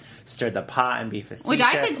to like stir the pot and be facetious? Which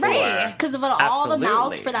I could see. or- Because of all the Absolutely.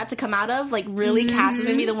 mouths for that to come out of, like, really, Cass is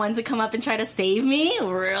going to be the one to come up and try to save me?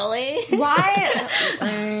 Really?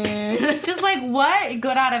 Why? Just like, what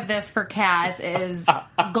good out of this for Cass is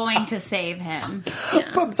going to save him?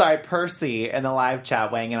 I'm sorry, Percy in the live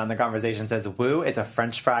chat weighing in on the conversation says, Wu is a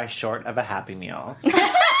French fry short of a Happy Meal.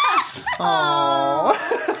 Oh,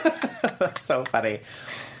 that's so funny.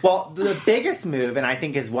 Well, the biggest move, and I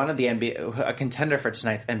think is one of the a contender for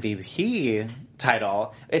tonight's MVP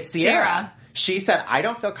title, is Sierra. She said, I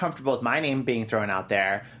don't feel comfortable with my name being thrown out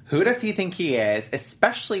there. Who does he think he is?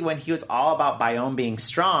 Especially when he was all about Bayonne being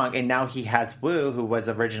strong, and now he has Wu, who was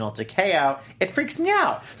original to KO. It freaks me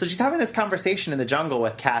out. So she's having this conversation in the jungle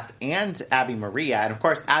with Cass and Abby Maria. And of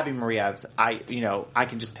course, Abby Maria, I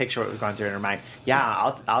can just picture what was going through in her mind.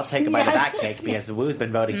 Yeah, I'll take a bite of that cake because Wu's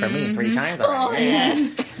been voting for me 3 times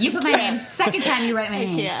already. You put my name. Second time you write my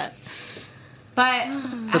name. Yeah. But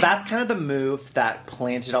So that's kind of the move that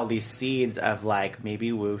planted all these seeds of like,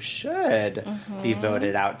 maybe Wu should be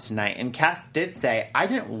voted out tonight. And Cass did say, I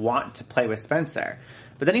didn't want to play with Spencer.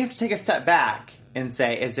 But then you have to take a step back and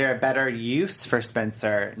say, is there a better use for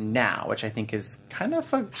Spencer now? Which I think is kind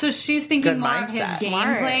of a so she's thinking good more of his mindset.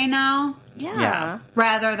 gameplay now Yeah.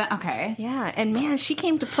 rather than okay. Yeah, and man, she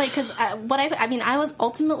came to play because I was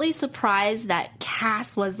ultimately surprised that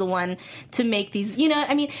Cass was the one to make these. You know,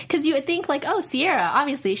 because you would think like, oh, Sierra,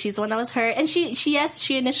 obviously she's the one that was hurt, and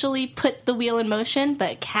she initially put the wheel in motion,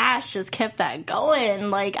 but Cass just kept that going.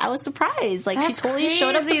 Like I was surprised. Like she totally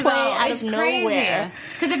showed up to play out of nowhere.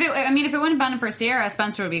 Because if it wouldn't have been for Sierra,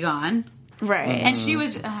 Spencer would be gone, Right? and she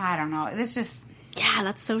was. I don't know. It's just. Yeah,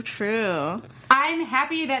 that's so true. I'm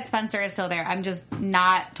happy that Spencer is still there. I'm just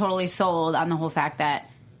not totally sold on the whole fact that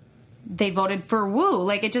they voted for Wu.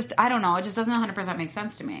 Like, it just, I don't know. It just doesn't 100% make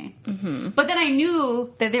sense to me. Mm-hmm. But then I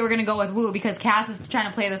knew that they were going to go with Wu because Cass is trying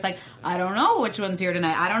to play this, like, I don't know which one's here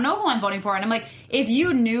tonight. I don't know who I'm voting for. And I'm like, if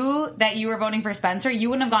you knew that you were voting for Spencer, you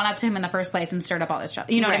wouldn't have gone up to him in the first place and stirred up all this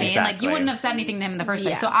trouble. You know what I mean? Exactly. Like, you wouldn't have said anything to him in the first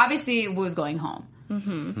place. Yeah. So obviously, Wu's going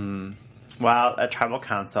home. Well, at Tribal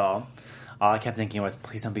Council, all I kept thinking was,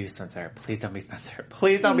 please don't be Spencer. Please don't be Spencer.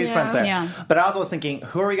 Please don't be Spencer. Yeah. But I also was thinking,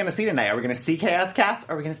 who are we going to see tonight? Are we going to see Chaos Cast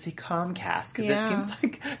or are we going to see Comcast? Because it seems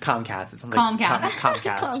like Comcast. It sounds like Comcast.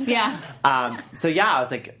 Comcast. Yeah. So yeah, I was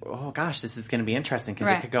like, oh gosh, this is going to be interesting because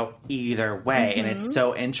it could go either way. And it's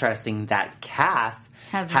so interesting that Cass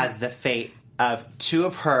has the fate of 2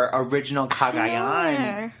 of her original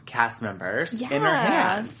Cagayan cast members in her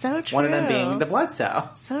hands. So true. One of them being the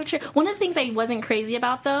Bloodsoe. So true. One of the things I wasn't crazy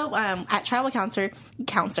about, though, at Tribal Council,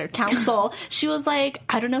 she was like,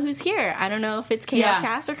 I don't know who's here. I don't know if it's Chaos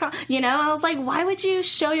Cast or... I was like, why would you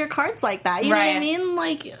show your cards like that? You know what I mean?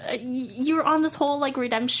 Like, you were on this whole, like,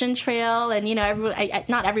 redemption trail, and,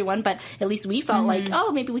 not everyone, but at least we felt like,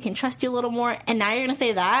 oh, maybe we can trust you a little more, and now you're going to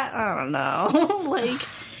say that? I don't know. Like...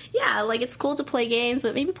 Yeah, like, it's cool to play games,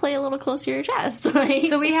 but maybe play a little closer to your chest.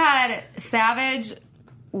 So we had Savage,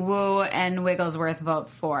 Wu, and Wigglesworth vote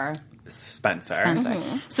for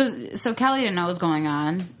Spencer. So Kelly didn't know what was going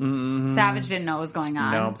on. Savage didn't know what was going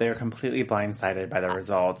on. No, they were completely blindsided by the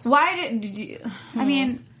results. Why did you? I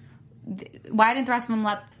mean, why didn't the rest of them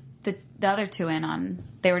let the other two in on?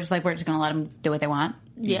 They were just like, we're just going to let them do what they want.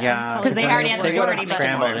 Yeah, because they already had the majority. But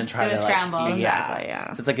scrambled and tried to scramble. Exactly.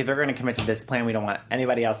 Yeah. So it's like if they're going to commit to this plan, we don't want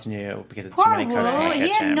anybody else to know because it's Poor too many cooks in the kitchen.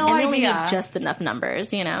 He had no and then we idea. need just enough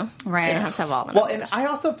numbers, you know. Right. They don't have to have all the Well, numbers. and I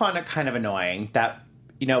also found it kind of annoying that,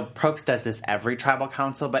 you know, Probst does this every tribal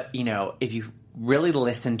council, but, you know, if you really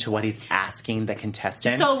listen to what he's asking the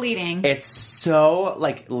contestants. So leading. It's so,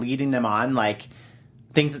 like, leading them on, like,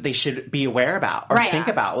 things that they should be aware about or think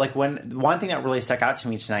about. Like, one thing that really stuck out to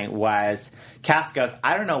me tonight was Cass goes,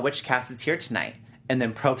 I don't know which Cass is here tonight. And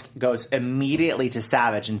then Probst goes immediately to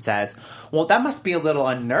Savage and says, well, that must be a little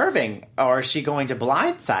unnerving, or is she going to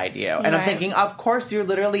blindside you? And I'm thinking, of course, you're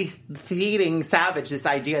literally feeding Savage this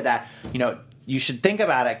idea that, you know, you should think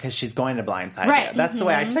about it because she's going to blindside you. That's the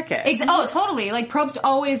way I took it. Oh, totally. Like, Probst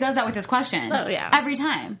always does that with his questions. Oh, yeah. Every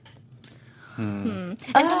time. And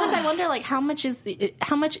sometimes I wonder, like, how much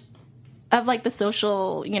of, like, the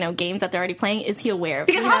social, you know, games that they're already playing is he aware of?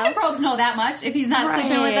 Because how can Probst know that much if he's not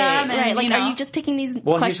sleeping with them? And, Like, you know, are you just picking these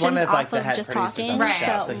Well, questions he's one of, like, off the of head just producers talking? on the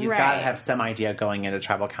show, so he's got to have some idea going into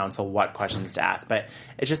tribal council what questions to ask. But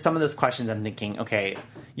it's just some of those questions I'm thinking, okay,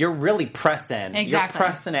 you're really pressing. Exactly. You're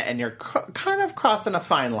pressing it, and you're kind of crossing a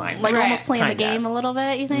fine line. Like, almost playing the Kind of. game a little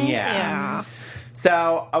bit, you think? Yeah.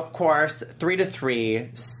 So, of course,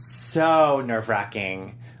 3-3, so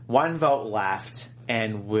nerve-wracking. 1 vote left,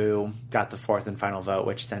 and Wu got the 4th and final vote,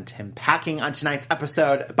 which sent him packing on tonight's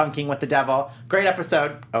episode, Bunking with the Devil. Great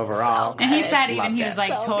episode overall. And he said even Loved he it. was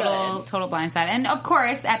like So total blindside. And of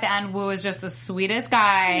course, at the end, Wu is just the sweetest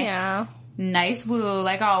guy. Yeah. Nice Wu,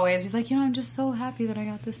 like always. He's like, you know, I'm just so happy that I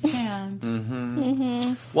got this chance.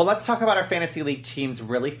 Well, let's talk about our Fantasy League teams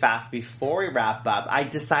really fast before we wrap up. I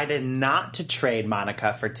decided not to trade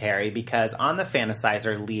Monica for Terry because on the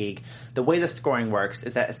Fantasizer League, the way the scoring works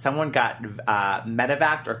is that if someone got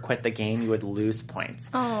medevaced or quit the game, you would lose points.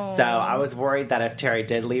 Oh. So I was worried that if Terry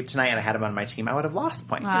did leave tonight and I had him on my team, I would have lost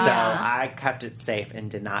points. So I kept it safe and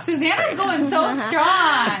did not Susanna's trade going him. so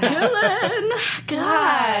strong.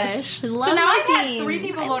 Gosh. Love So now my I've had team. 3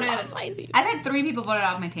 people voted. I've had 3 people voted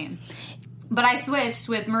off my team. But I switched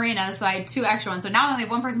with Marina, so I had 2 extra ones. So now I only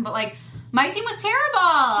have 1 person, but like, my team was terrible.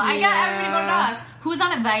 I got everybody voted off. Who's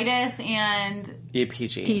on it? Vitus and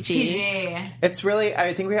PG. PG. It's really,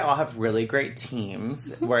 I think we all have really great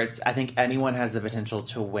teams where it's, I think anyone has the potential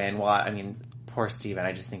to win. Well, I mean, poor Steven,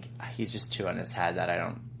 I just think he's just too on his head that I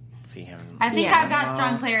don't see him. I think I've got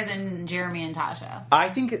strong players in Jeremy and Tasha. I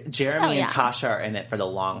think Jeremy yeah. and Tasha are in it for the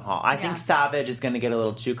long haul. I think Savage is going to get a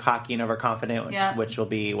little too cocky and overconfident, which will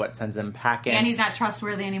be what sends him packing. And he's not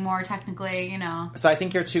trustworthy anymore, technically, you know. So I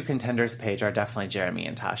think your 2 contenders, Paige, are definitely Jeremy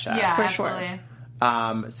and Tasha. Yeah, For absolutely. sure.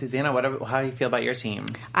 Susanna, how do you feel about your team?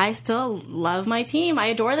 I still love my team. I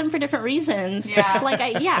adore them for different reasons. Yeah.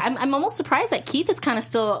 I'm almost surprised that Keith is kind of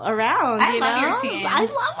still around. I love your team. I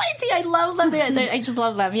love my team. I love them. I just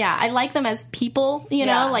love them. Yeah. I like them as people, you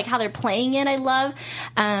know, like how they're playing it. I love.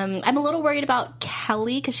 I'm a little worried about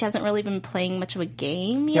Kelly because she hasn't really been playing much of a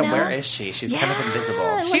game, you know? Where is she? She's kind of invisible.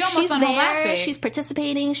 Like, She almost she's went home last there. week. She's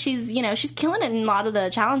participating. She's killing it in a lot of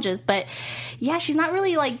the challenges. But yeah, she's not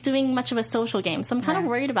really like doing much of a social game. So I'm kind of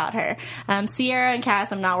worried about her. Sierra and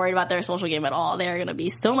Cass, I'm not worried about their social game at all. They're going to be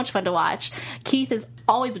so much fun to watch. Keith is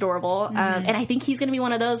always adorable. And I think he's going to be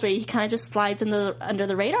one of those where he kind of just slides under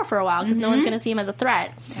the radar for a while because no one's going to see him as a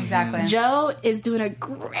threat. Exactly. Joe is doing a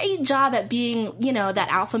great job at being, you know, that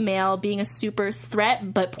alpha male, being a super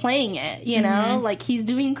threat, but playing it, you know? Like, he's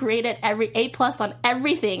doing great at every A+ on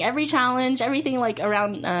everything, every challenge, everything, like,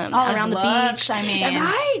 around around the looks, beach. I mean,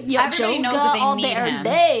 right. Yeah, everybody Joe knows that they all need day, him.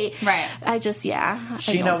 day. Right. I just,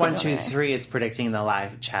 Sheena123 is predicting in the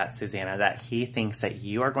live chat, Susanna, that he thinks that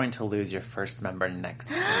you are going to lose your first member next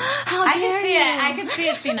week. How I dare can see you? it. I can see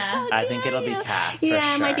it, Sheena. I think it'll be Cass. for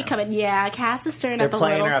Yeah, it might be sure. coming. Yeah, Cass is stirring They're up a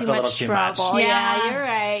playing little her up too a little much too much. trouble.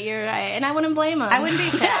 Yeah. You're right. And I wouldn't blame him. I wouldn't be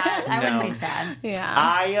sad. I No. wouldn't be sad. Yeah.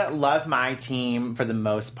 I love my team for the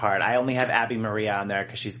most part. I only have Abby Maria on there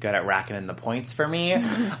because she's good at racking in the points for me.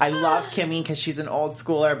 I love Kimmy because she's an old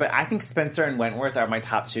schooler, but I think Spencer and Wentworth are my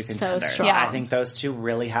top 2 contenders. strong. I think those 2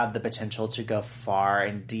 really have the potential to go far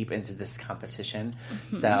and deep into this competition.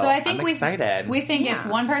 So, I think I'm excited. We think if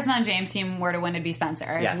one person on James' team were to win, it'd be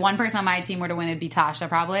Spencer. Yes. If one person on my team were to win, it'd be Tasha,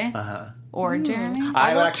 probably. Or Jeremy.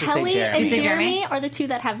 I would Although actually Kelly say Jeremy. and You say Jeremy Jeremy? are the 2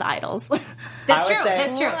 that have the idols. That's I true. would say-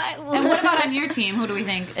 That's true. And what about on your team? Who do we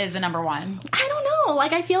think is the number 1? I don't know. know.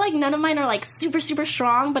 Like, I feel like none of mine are like super, super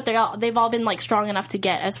strong, but they've all been like strong enough to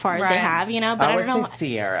get as far as they have, you know? But I don't know. Say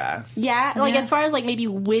Sierra. Yeah, like as far as like maybe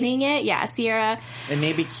winning it, Sierra. And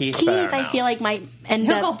maybe Keith, but I feel like might end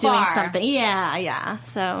up doing something. Yeah.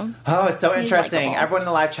 So. Oh, it's so interesting. Likeable. Everyone in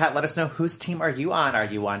the live chat, let us know whose team are you on. Are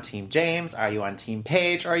you on Team James? Are you on Team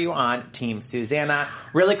Paige? Or are you on Team Susanna?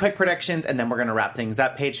 Really quick predictions, and then we're going to wrap things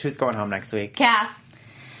up. Paige, who's going home next week? Cass.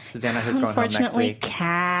 Susanna, who's going home next week?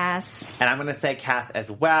 Cass. And I'm going to say Cass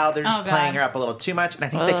as well. They're just playing her up a little too much. And I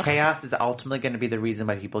think the chaos is ultimately going to be the reason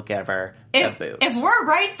why people give her a boot. If we're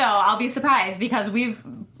right, though, I'll be surprised because we've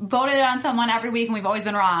voted on someone every week and we've always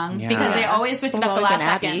been wrong because they always switch it up the last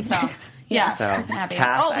second. So, yeah. So,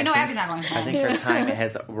 Cass, we know Abby's not going home. I think her time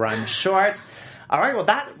has run short. All right, well,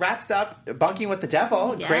 that wraps up Bunking with the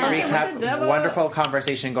Devil. Yeah. Great Bunking recap. with the Devil. Wonderful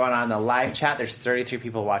conversation going on in the live chat. There's 33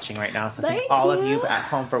 people watching right now, so thank all of you at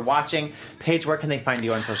home for watching. Paige, where can they find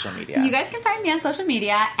you on social media? You guys can find me on social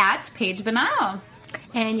media at Paige Bonanno.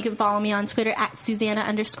 And you can follow me on Twitter at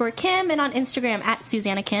Susanna_Kim and on Instagram at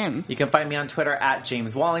Susanna Kim. You can find me on Twitter at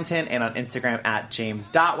James Wallington and on Instagram at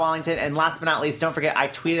James.Wallington. And last but not least, don't forget, I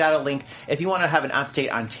tweeted out a link. If you want to have an update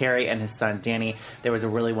on Terry and his son Danny, there was a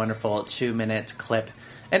really wonderful 2-minute clip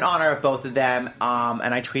in honor of both of them.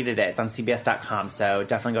 And I tweeted it. It's on CBS.com. So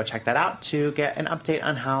definitely go check that out to get an update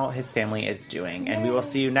on how his family is doing. And we will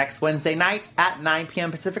see you next Wednesday night at 9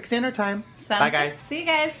 p.m. Pacific Standard Time. Bye, guys. See you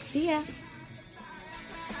guys. See ya.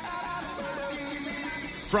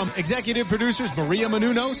 From executive producers Maria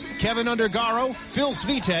Menounos, Kevin Undergaro, Phil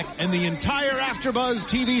Svitek, and the entire AfterBuzz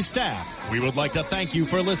TV staff, we would like to thank you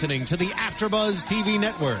for listening to the AfterBuzz TV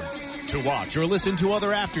network. To watch or listen to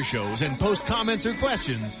other after shows and post comments or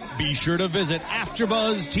questions, be sure to visit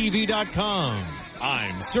AfterBuzzTV.com.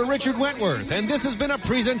 I'm Sir Richard Wentworth, and this has been a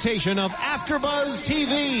presentation of AfterBuzz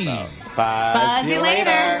TV. Buzz you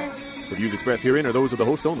later. The views expressed herein are those of the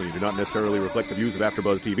hosts only and do not necessarily reflect the views of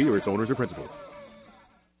AfterBuzz TV or its owners or principals.